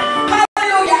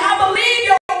 Hallelujah. I believe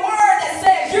your word that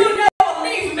says you never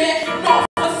leave me nor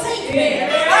forsake me.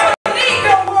 I believe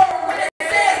your word when it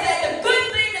says that the good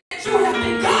thing that you have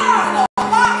begun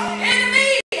in me,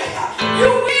 you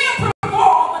will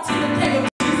perform until the day of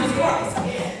Jesus Christ.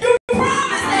 You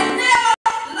promise that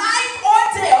never life or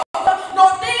death,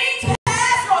 nor things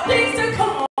past, nor things to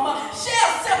come,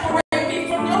 shall separate me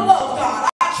from your love, God.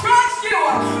 I trust you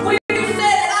when you said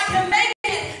that I can make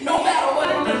it no matter what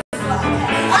it looks like.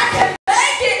 I can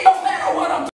make it no matter what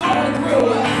I'm going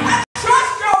through. I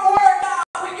trust your word, God,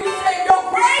 when you say your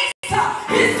grace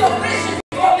is sufficient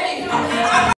for me.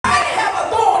 I might have a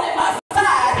thorn in my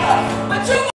side, but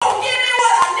you gonna give me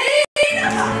what I need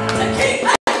to keep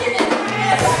making it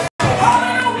as I go.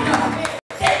 Hallelujah.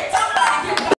 Can somebody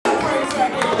give God praise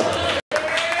right now?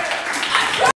 I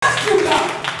trust you, God.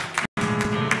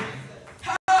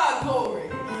 Ah, glory.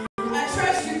 I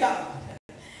trust you, God.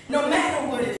 No matter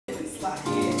what it looks like,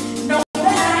 no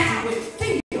matter how it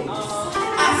feels,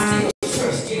 I still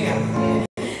trust you, God.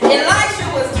 Elisha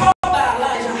was taught by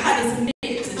Elijah how to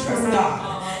submit to trust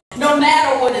God. No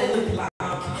matter what it looked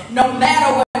like, no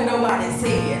matter what nobody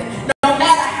said, no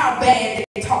matter how bad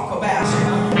they talk about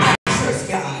you, I trust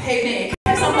God. Amen.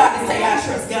 Can somebody say I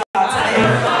trust God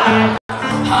today?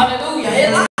 Hallelujah.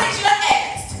 Elijah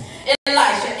asked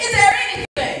Elisha, is there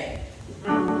anything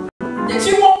that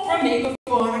you want from me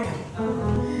before I go?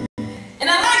 And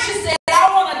Elisha said, I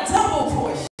want a double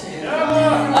portion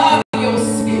of your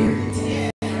spirit.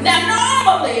 Now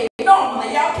normally,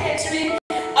 y'all catch me,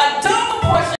 a double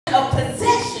portion of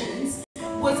possessions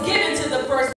was given to the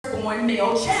firstborn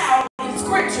male child in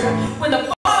scripture when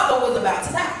the father was about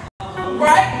to die.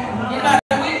 Right? Anybody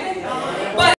with me?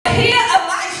 But here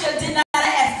Elisha did not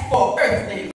ask for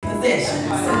earthly possessions.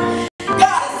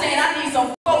 God is saying, I need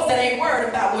some folks that ain't worried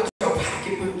about what your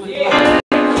pocketbook look like.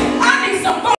 I need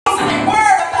some folks that ain't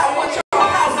worried about what your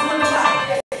house look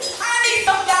like. I need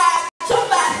somebody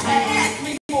to ask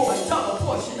me for a double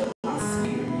portion of my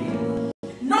spirit.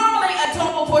 Normally a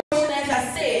double portion, as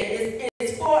I said,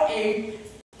 is for a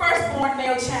firstborn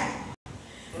male child.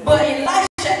 But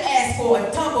Elisha asked for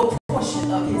a double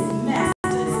portion of his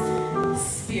master's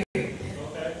spirit.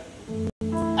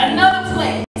 Another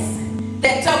place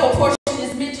that double portion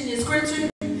is mentioned in scripture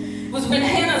was when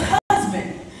Hannah's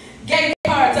husband gave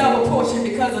her a double portion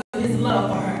because of his love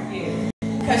for her.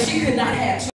 Because she could not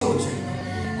have children.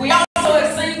 We also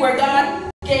have seen where God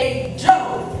gave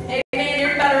Job, amen,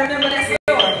 everybody remember that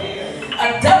story,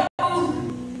 a double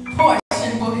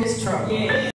portion for his trouble.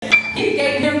 He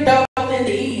gave him double in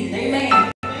the end,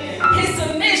 amen. His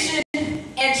submission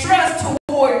and trust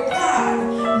toward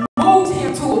God moved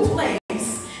him to a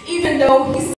place, even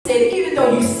though he said, even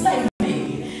though you slay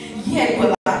me, yet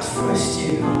will I trust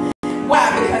you.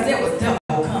 Why? Because there was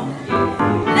double coming.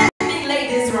 Let me lay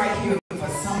this right here for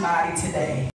somebody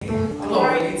today.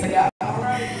 Glory to God.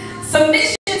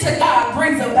 Submission to God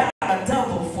brings about a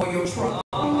double for your trouble.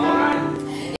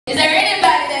 Is there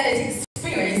anybody that has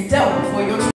experienced double for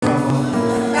your trouble?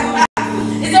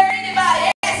 Is there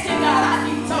anybody asking God, I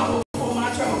need double for my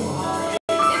trouble?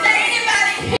 Is there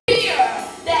anybody here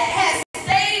that has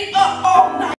stayed up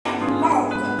all night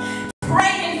long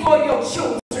praying for your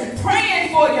children,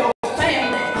 praying for your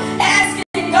family,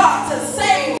 asking God to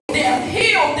save them,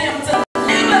 heal them,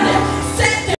 deliver them,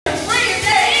 set them free? Is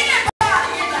there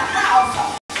anybody in the house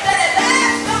that has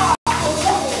asked God for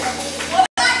trouble? Well,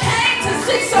 I came to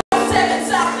 607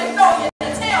 South Magnolia to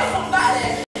tell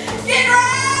somebody, get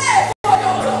ready for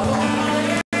your trouble.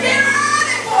 Get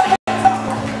ready for your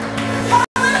trouble.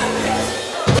 Hallelujah.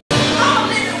 I'm a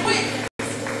living witness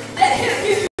that he'll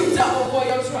give you double for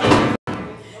your trouble.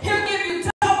 He'll give you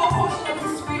double portion of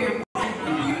his spirit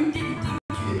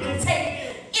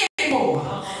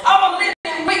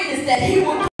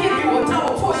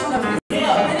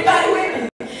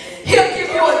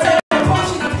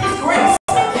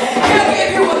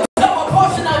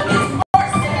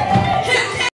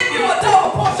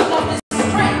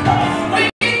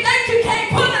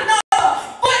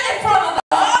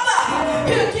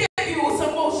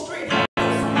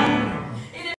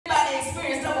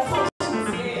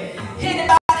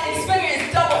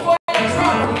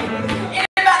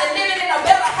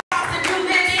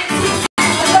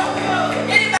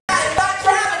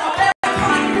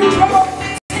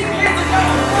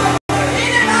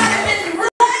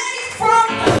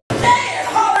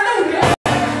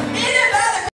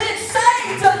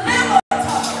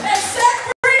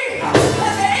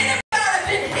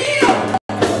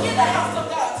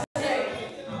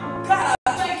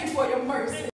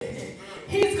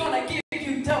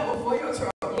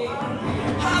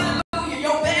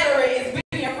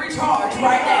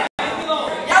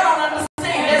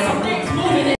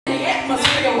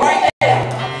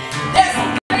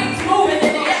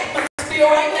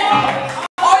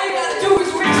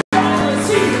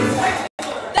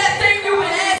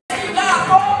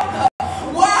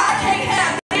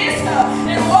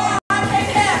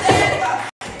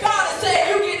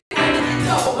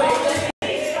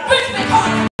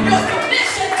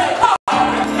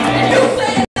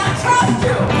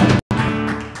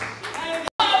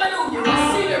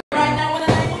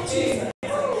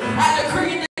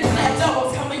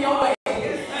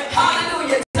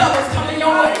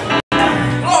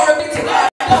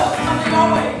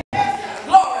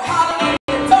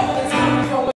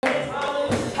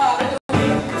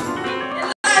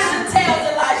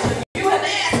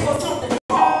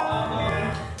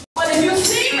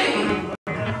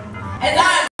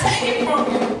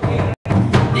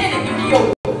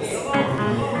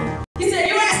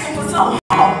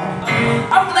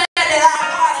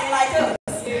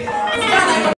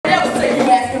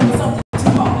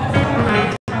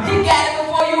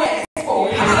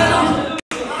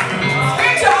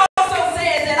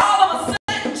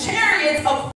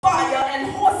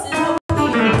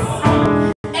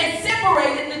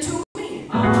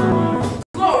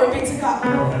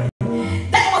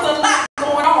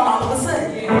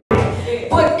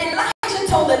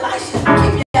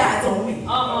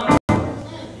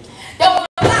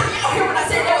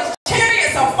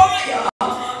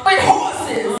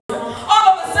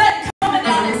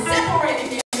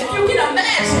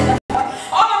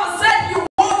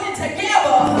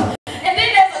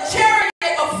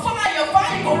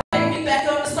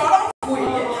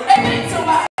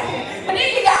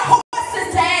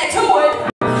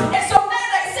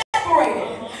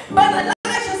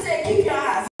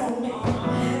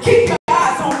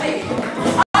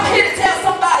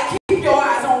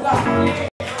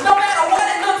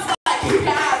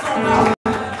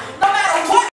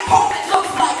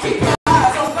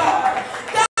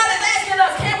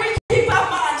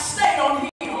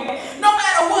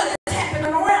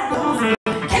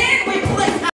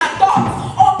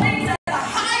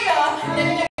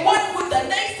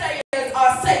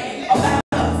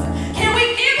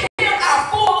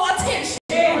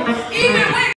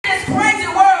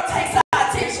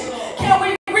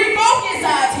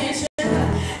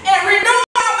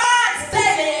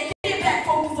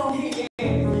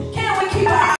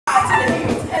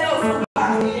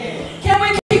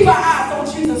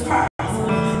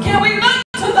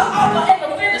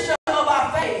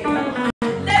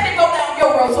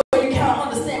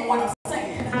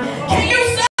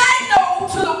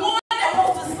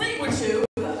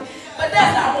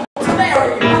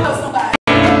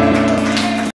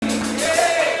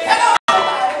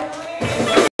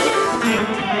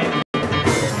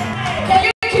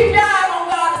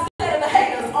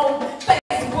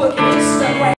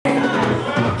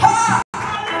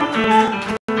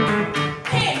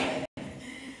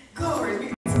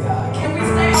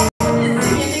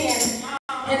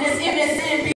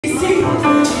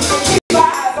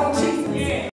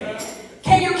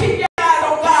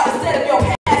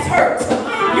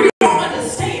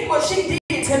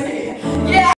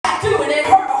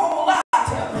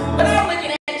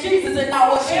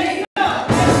what she needs.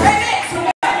 Amen.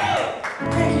 Somebody.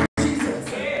 Thank you, Jesus.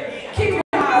 Keep your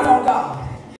eyes on God.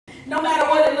 No matter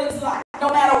what it looks like, no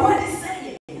matter what it's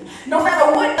saying, no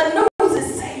matter what the news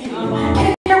is saying,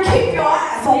 can you keep your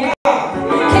eyes on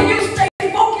God? Can you stay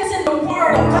focused in the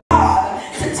word of God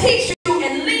to teach you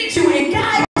and lead you and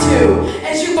guide you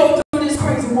as you go through this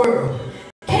crazy world?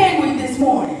 Can we this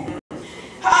morning?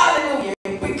 Hallelujah.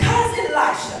 Because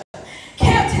Elisha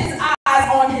kept his eyes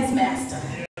on his master,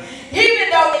 even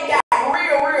though it got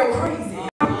real crazy,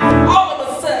 all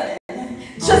of a sudden,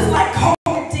 just like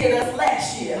COVID did us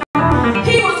last year,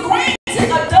 he was granted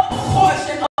a double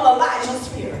portion of Elijah's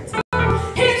spirit.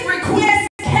 His request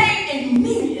came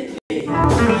immediately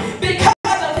because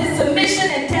of his submission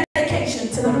and dedication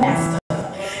to the master.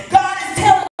 God is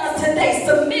telling us today,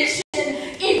 submission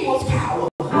equals power.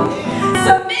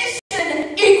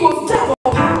 Submission equals double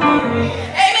power.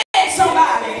 Amen,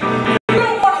 somebody. You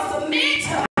don't want to submit,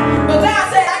 but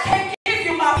God said, I can't give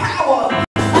you my power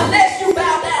unless you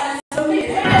bow down and submit.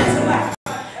 Amen, somebody.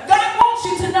 God wants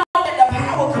you to know that the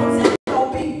power comes in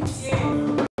obedience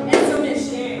and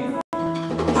submission.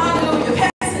 Hallelujah.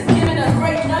 Pastor's giving us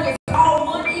great nuggets all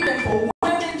month, even for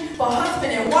women, for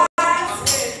husband and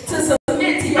wives, to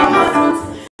submit to your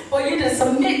husbands, for you to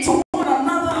submit to one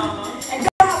another. And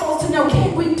God wants to know,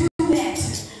 can we do that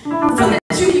so that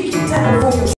you can get down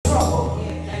for your struggle?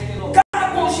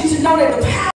 God wants you to know that the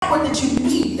power that you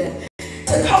need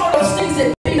to call those things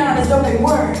that be not as though they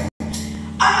were.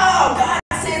 Oh, God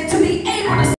said to be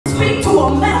able to speak to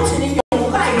a mountain in your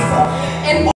life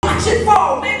and watch it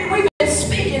fall. Maybe we've been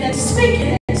speaking and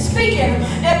speaking and speaking,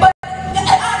 but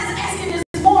God is asking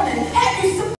this morning, have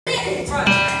you submitted?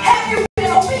 Have you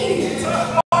been obedient?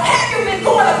 Or have you been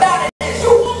going about it as you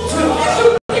want to, as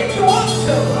you think you want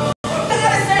to? God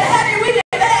has said, have you even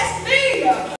asked me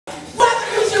whether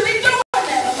you should be doing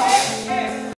that or not?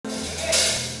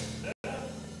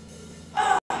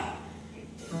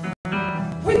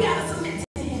 We got to submit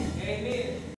to him.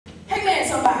 Amen,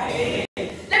 somebody.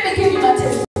 Let me give you my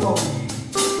testimony.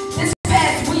 This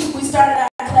past week, we started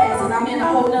our class, and I'm in a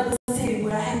whole other city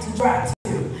where I have to drive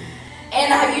to.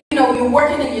 And you're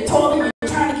working and you're toiling,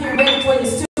 you're trying to get ready for your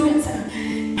students. I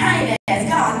ain't asked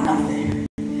God nothing.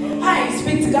 I ain't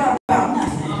speak to God about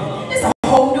nothing. It's a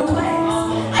whole new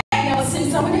class. I ain't never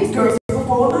seen some of these girls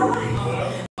before in my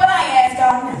life. But I ain't asked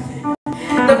God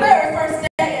nothing. The very first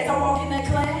day as I walk in that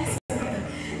class,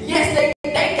 yes, they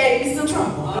gave me some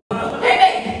trouble.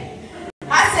 Amen.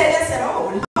 I said,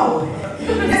 oh Lord,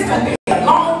 it's going to be a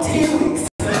long 10 weeks.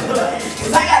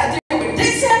 Because I got to deal with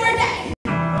this every day.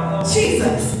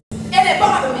 Jesus. And it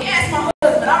bothered me. Ask my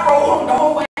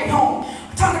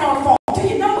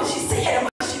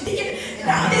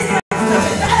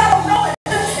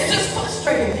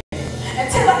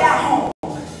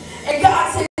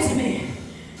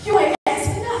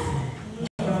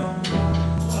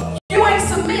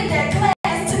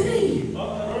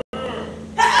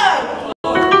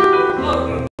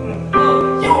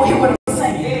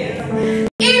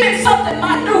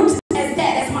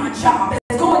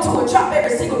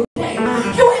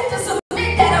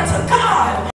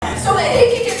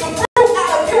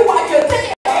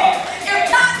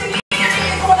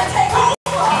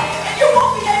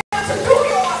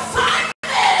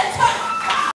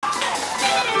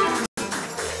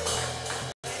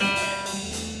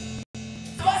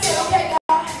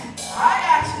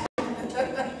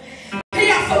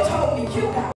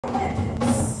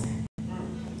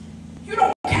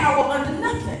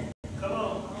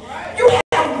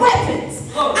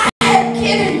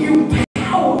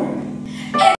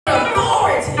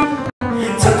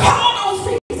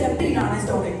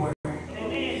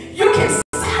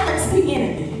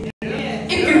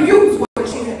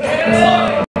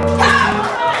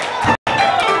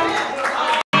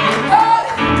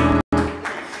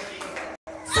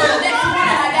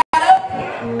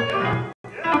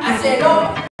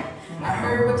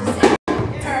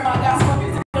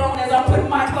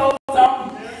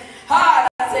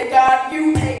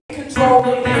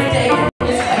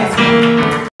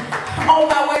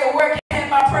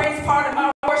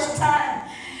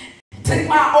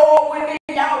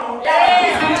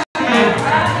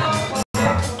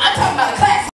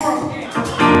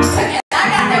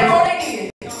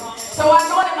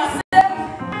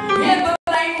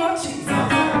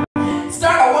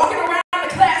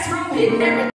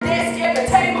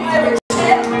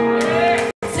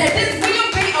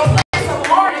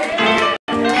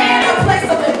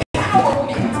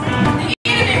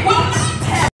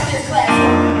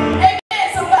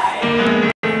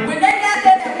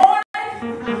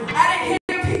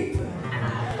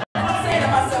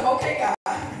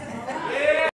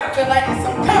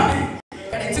I'm coming.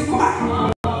 But they're too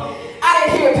quiet. I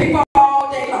didn't hear people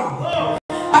all day long.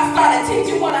 I started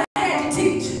teaching what I had to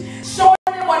teach, showing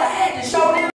them what I had to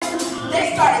show them.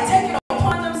 They started taking it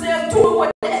upon themselves, doing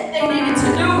what they needed to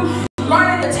do,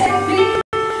 learning the technique,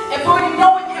 and before you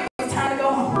know it, it was time to go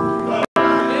home.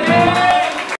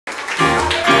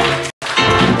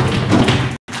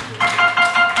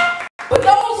 But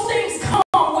those things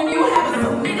come when you have a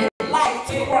submitted life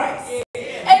to Christ.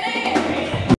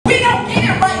 Amen. We don't get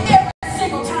it right every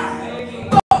single time.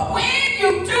 But when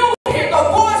you do hear the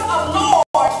voice of the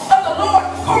Lord,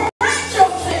 correct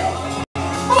yourself.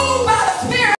 Move by the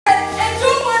Spirit and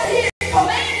do what He has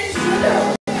commanded you to do.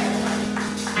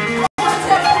 I want to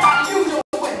tell you how to use your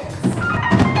weapons.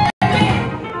 Amen.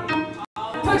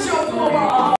 Put your full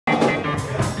armor on.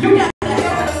 You got the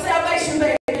helmet of salvation,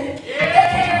 baby. That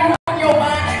can't ruin your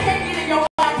mind. That can't get in your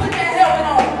mind. Put that helmet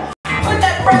on. Put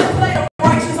that breastplate of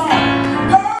righteousness on.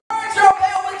 Gird your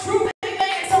belt with truth.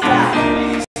 Amen. Somebody.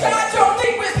 Shod your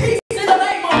feet with peace in the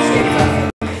name of Jesus.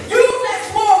 Use that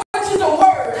sword, which is the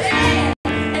word. Amen.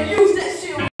 And use that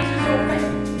shield, which is your faith.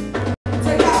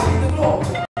 To God be the glory.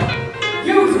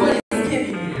 Use what He's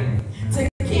giving you to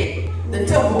get the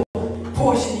double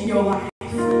portion in your life.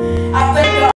 I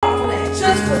thank God for that.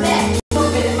 Just for that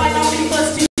little bit. It might not be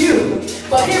much to you,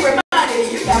 but He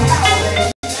reminded you, you got power,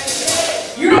 baby.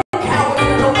 You don't cower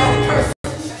under nobody cursing.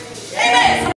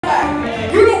 Amen, somebody.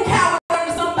 You don't cower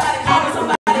under somebody calling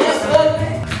somebody else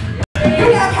ugly. You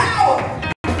got power.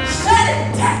 Shut it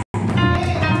down.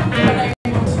 In the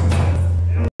name of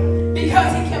Jesus. Because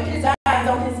He kept His eyes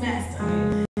on His master,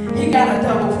 He got a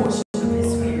double portion of His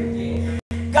spirit.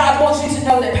 God wants you to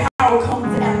know that power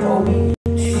comes after obedience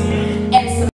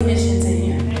and submission to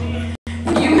Him.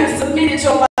 When you have submitted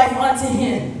your life unto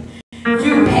Him,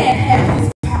 you can have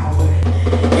His power.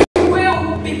 You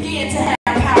will begin to have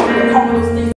power to call those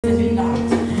things to be not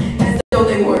as though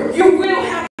they were. You will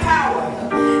have power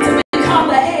to become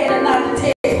the head and not the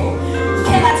tail.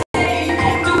 Can I tell you, you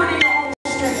can't do it in your own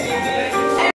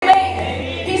strength.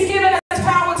 Amen. He's given us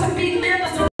power to be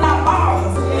lenders and not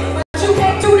borrowers. But you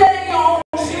can't do that in your own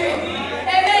strength.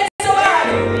 Amen,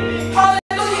 somebody.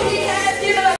 Hallelujah. He has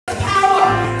given us power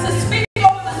to speak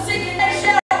over the sick and they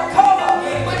shall recover.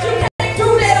 But you can't do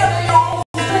that under your own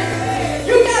strength.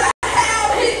 You got to have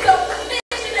His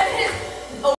submission and His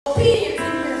obedience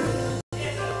in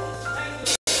you.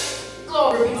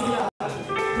 Glory be to God.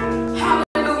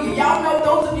 Hallelujah. Y'all know,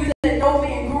 those of you that know me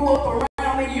and grew up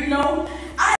around me, you know,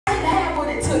 I didn't have what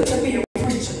it took to be a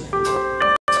preacher.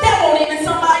 That won't even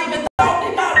somebody even thought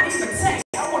that God would even sing.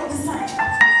 I wanted to sing.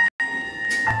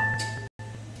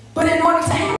 But in order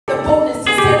to have the boldness to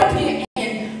stand up here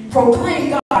and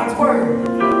proclaim God's word,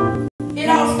 it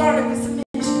all started with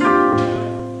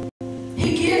submission. He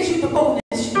gives you the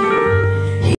boldness you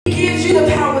need. He gives you the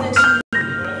power that you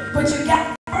need. But you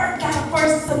got to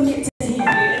first submit to Him.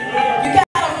 You got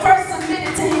to first submit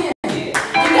it to Him.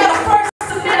 You got to first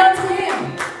submit unto Him.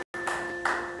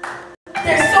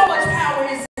 There's so much power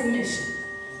in submission.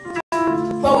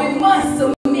 But we must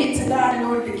submit to God in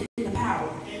order to get the power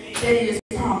that He has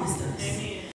promised us.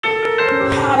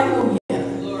 Hallelujah.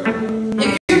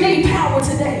 If you need power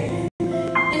today,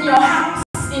 in your house,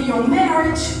 in your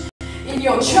marriage, in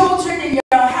your children, in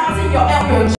your house, in your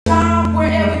job,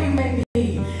 wherever you may be,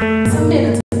 submit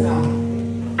it to God.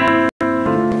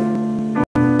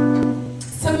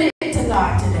 Submit it to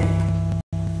God today.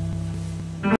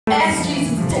 Ask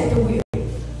Jesus to take the wheel.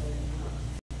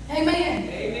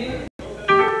 Amen.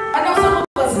 I know some of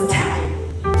us are tired.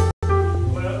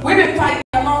 We've been fighting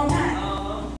a long time.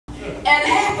 And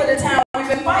half of the time we've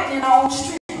been fighting in our own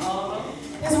strength.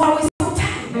 That's why we're so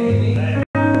tired.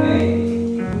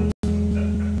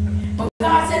 But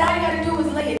God said all you got to do is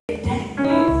lay it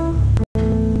down.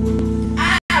 I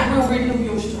will renew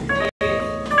your strength.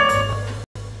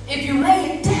 If you lay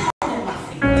it down at my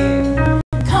feet,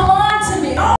 come on to me,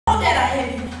 all that I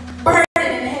have burdened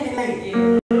and heavy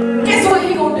laden. Guess what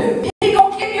He gonna do? He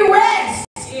gonna give you rest.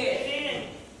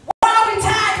 Why are we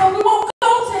tired? Because we won't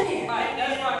go to Him.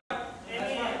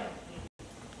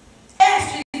 Ask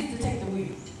Jesus to take the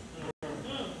wheel.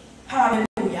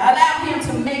 Hallelujah. Allow Him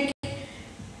to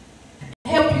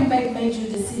help you make major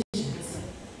decisions.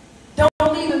 Don't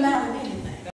leave Him out of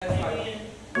anything.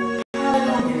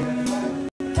 Hallelujah.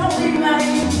 Don't leave Him out of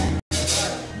anything.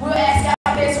 We'll ask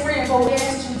our best friend, but we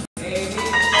ask Jesus.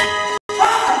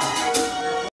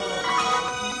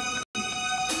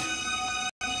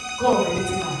 Glory be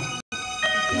to God.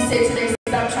 He said today,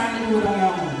 stop trying to do it on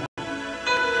your own.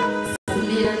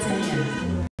 Submit unto Him.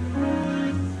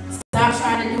 Stop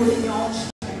trying to do it in your own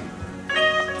strength.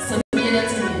 Submit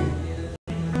unto Him.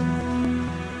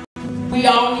 We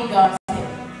all all need God's help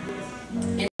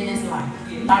in this life.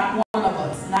 Not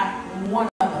one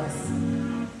of us,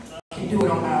 can do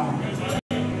it on our own.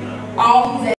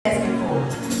 All he's asking for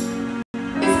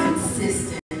is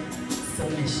consistent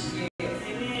submission.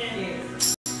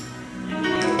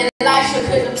 And Elisha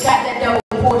couldn't have got that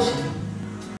double portion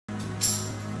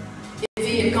if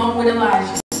he had gone with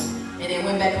Elijah and then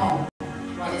went back home.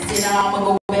 And he said, now I'm going to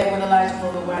go back with Elijah for a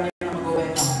little while, then I'm going to go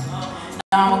back home.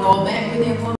 Now I'm going to go back with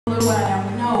him for a little while.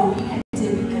 No, he had to be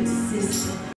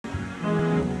consistent.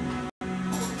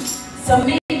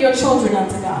 Submit your children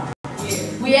unto God.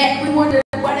 We wonder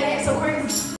why they act so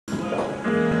crazy.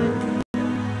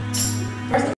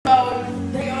 First of all,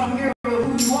 they are a mirror of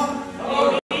who you are.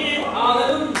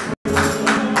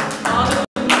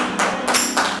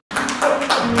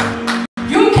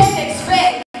 You can't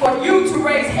expect for you to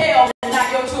raise hell and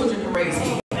not your children to raise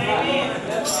hell.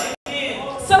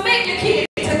 Submit your kids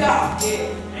to God.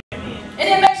 And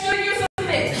then make sure you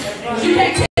submit. Because you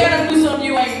can't tell them to do something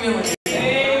you ain't willing to do.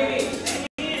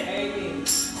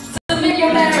 Submit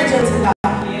your marriage unto God.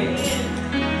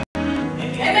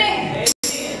 Amen.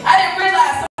 I didn't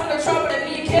realize some of the trouble that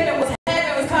me and Kevin was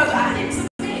having was because I didn't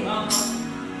submit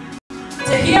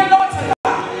to him nor to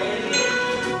God.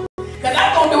 Because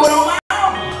I'm going to do it on my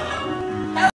own.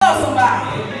 Hello, somebody.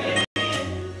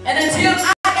 And until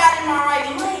I got in my right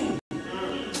lane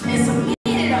and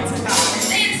submitted unto God, and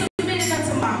then submitted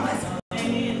unto my husband,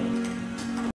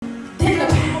 then the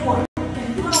power can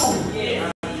flow.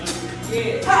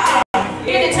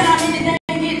 Anytime anything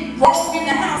get wrong in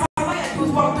the house, all I gotta do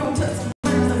is walk through and touch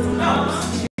some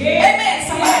nose. Amen,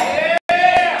 somebody.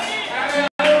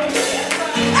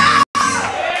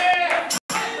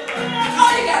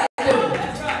 All you gotta do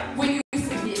when you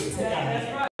submit to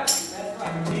God.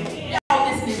 Y'all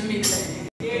listening to me today.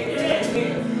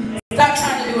 Stop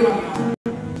trying to do it on your own.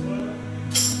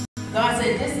 God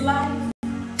said, this life,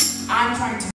 I'm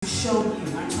trying to show you,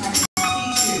 I'm trying to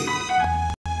teach you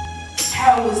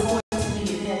how it was going to be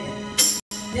in heaven.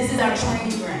 This is our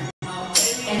training ground.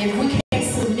 And if we can't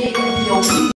submit and be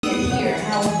obedient here,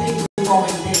 how we think we're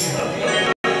going there?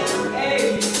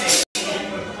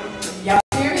 Y'all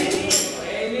hear me?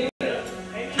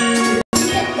 We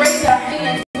can't raise our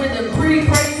hands when the pretty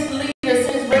praise leader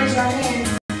says raise your hands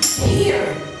here.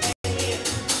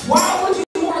 Why would you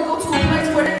want to go to a place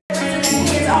where they're raising their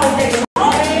hands all day long?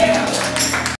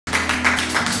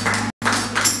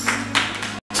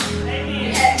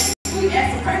 We ask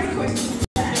some crazy questions.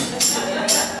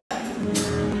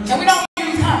 And we don't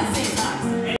use common sense times.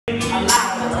 A lot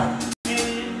of the time.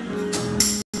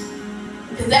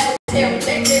 Because that would tell me,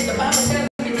 the Bible tells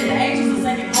me that the angels are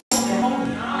singing holy,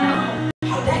 holy.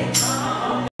 How dang.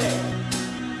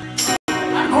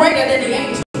 I'm greater than the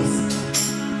angels.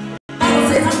 The Bible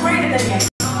says I'm greater than the angels.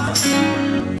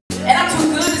 And I'm too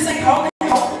good to sing holy,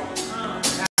 holy.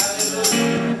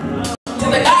 To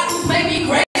the God who's made me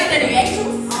greater than the angels.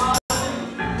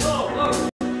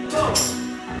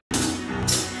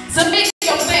 Submit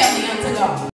your family unto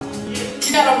God.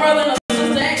 You got a brother and a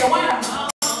sister and your wife.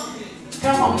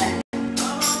 Come on now.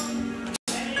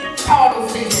 Call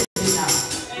those things that do not.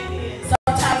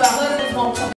 Sometimes our husbands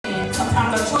won't come in.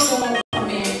 Sometimes our children won't come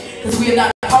in because we have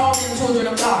not called them children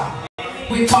of God.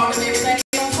 We've called them everything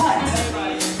else twice.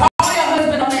 Call your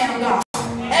husband a man of God.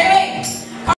 Amen.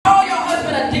 Call your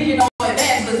husband a deacon or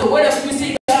evangelist or whatever you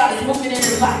see God is moving in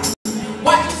his life.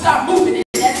 Watch him start moving in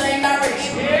that same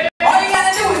direction. All you got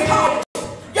to do is call it.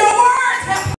 Your words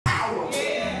have power.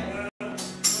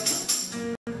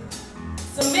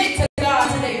 Submit to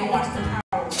God today and watch the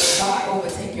power of God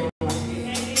overtake your life.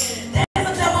 There's a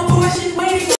double portion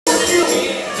waiting on you.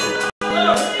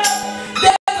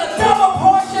 There's a double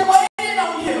portion waiting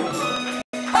on you.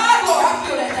 I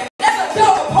feel that thing. There's a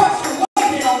double portion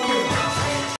waiting on you.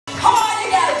 All you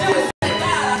got to do is say,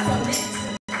 God, I submit.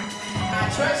 I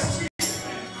trust you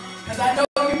because I know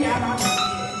you got my back.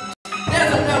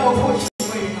 There's a double portion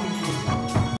waiting on you.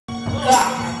 God,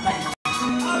 I thank you.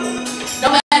 No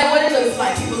matter what it looks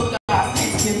like, people look at God's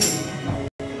thanksgiving.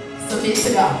 Submit to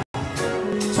God.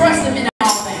 Trust Him in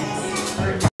all things.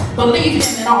 Believe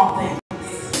Him in all things.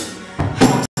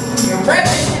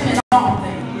 Reverence Him in all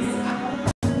things.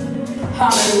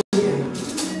 Hallelujah.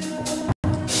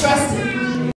 Trust Him.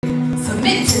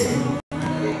 Submit to Him.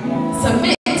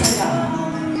 Submit to God.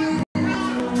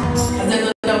 Because there's a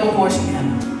double portion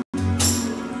coming.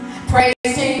 Praise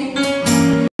Team.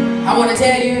 I want to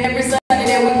tell you, every Sunday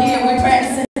that we're here, we're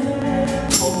practicing.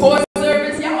 Before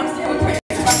service, y'all understand we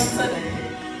practice every Sunday.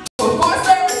 Before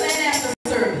service and after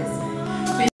service.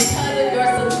 Because of your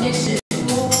submission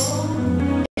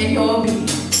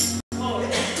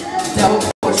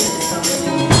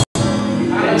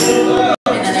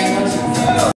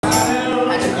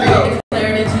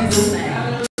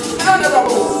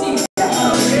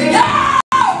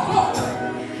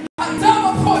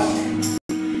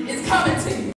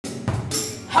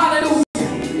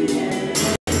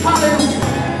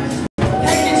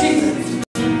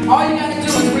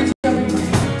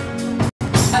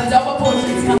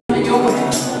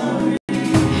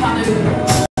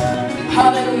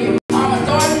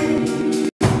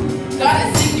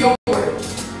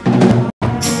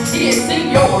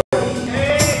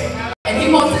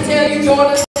Where you joined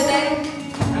us today?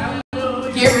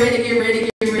 Get ready, get ready,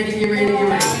 get ready, get ready, get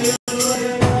ready.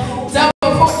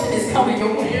 Double fortune is coming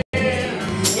your way.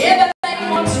 In the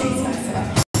name of Jesus,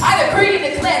 I decree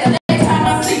and declare the next time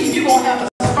I see you, you're going to have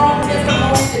a strong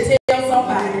testimony to tell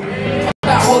somebody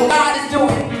about what God is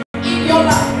doing in your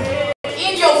life,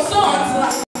 in your son's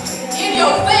life, in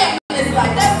your family's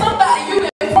life. That's somebody you've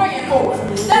been praying for.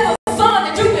 That's a son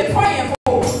that you've been praying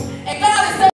for. And God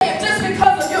is saying, just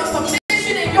because of your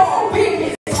submission and your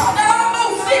obedience,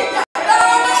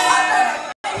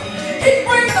 He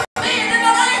brings us in the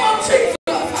name of Jesus.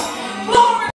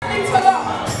 Glory be to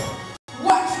God.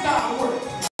 Watch God work.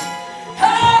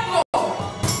 Hey, Lord.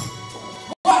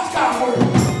 Watch God work.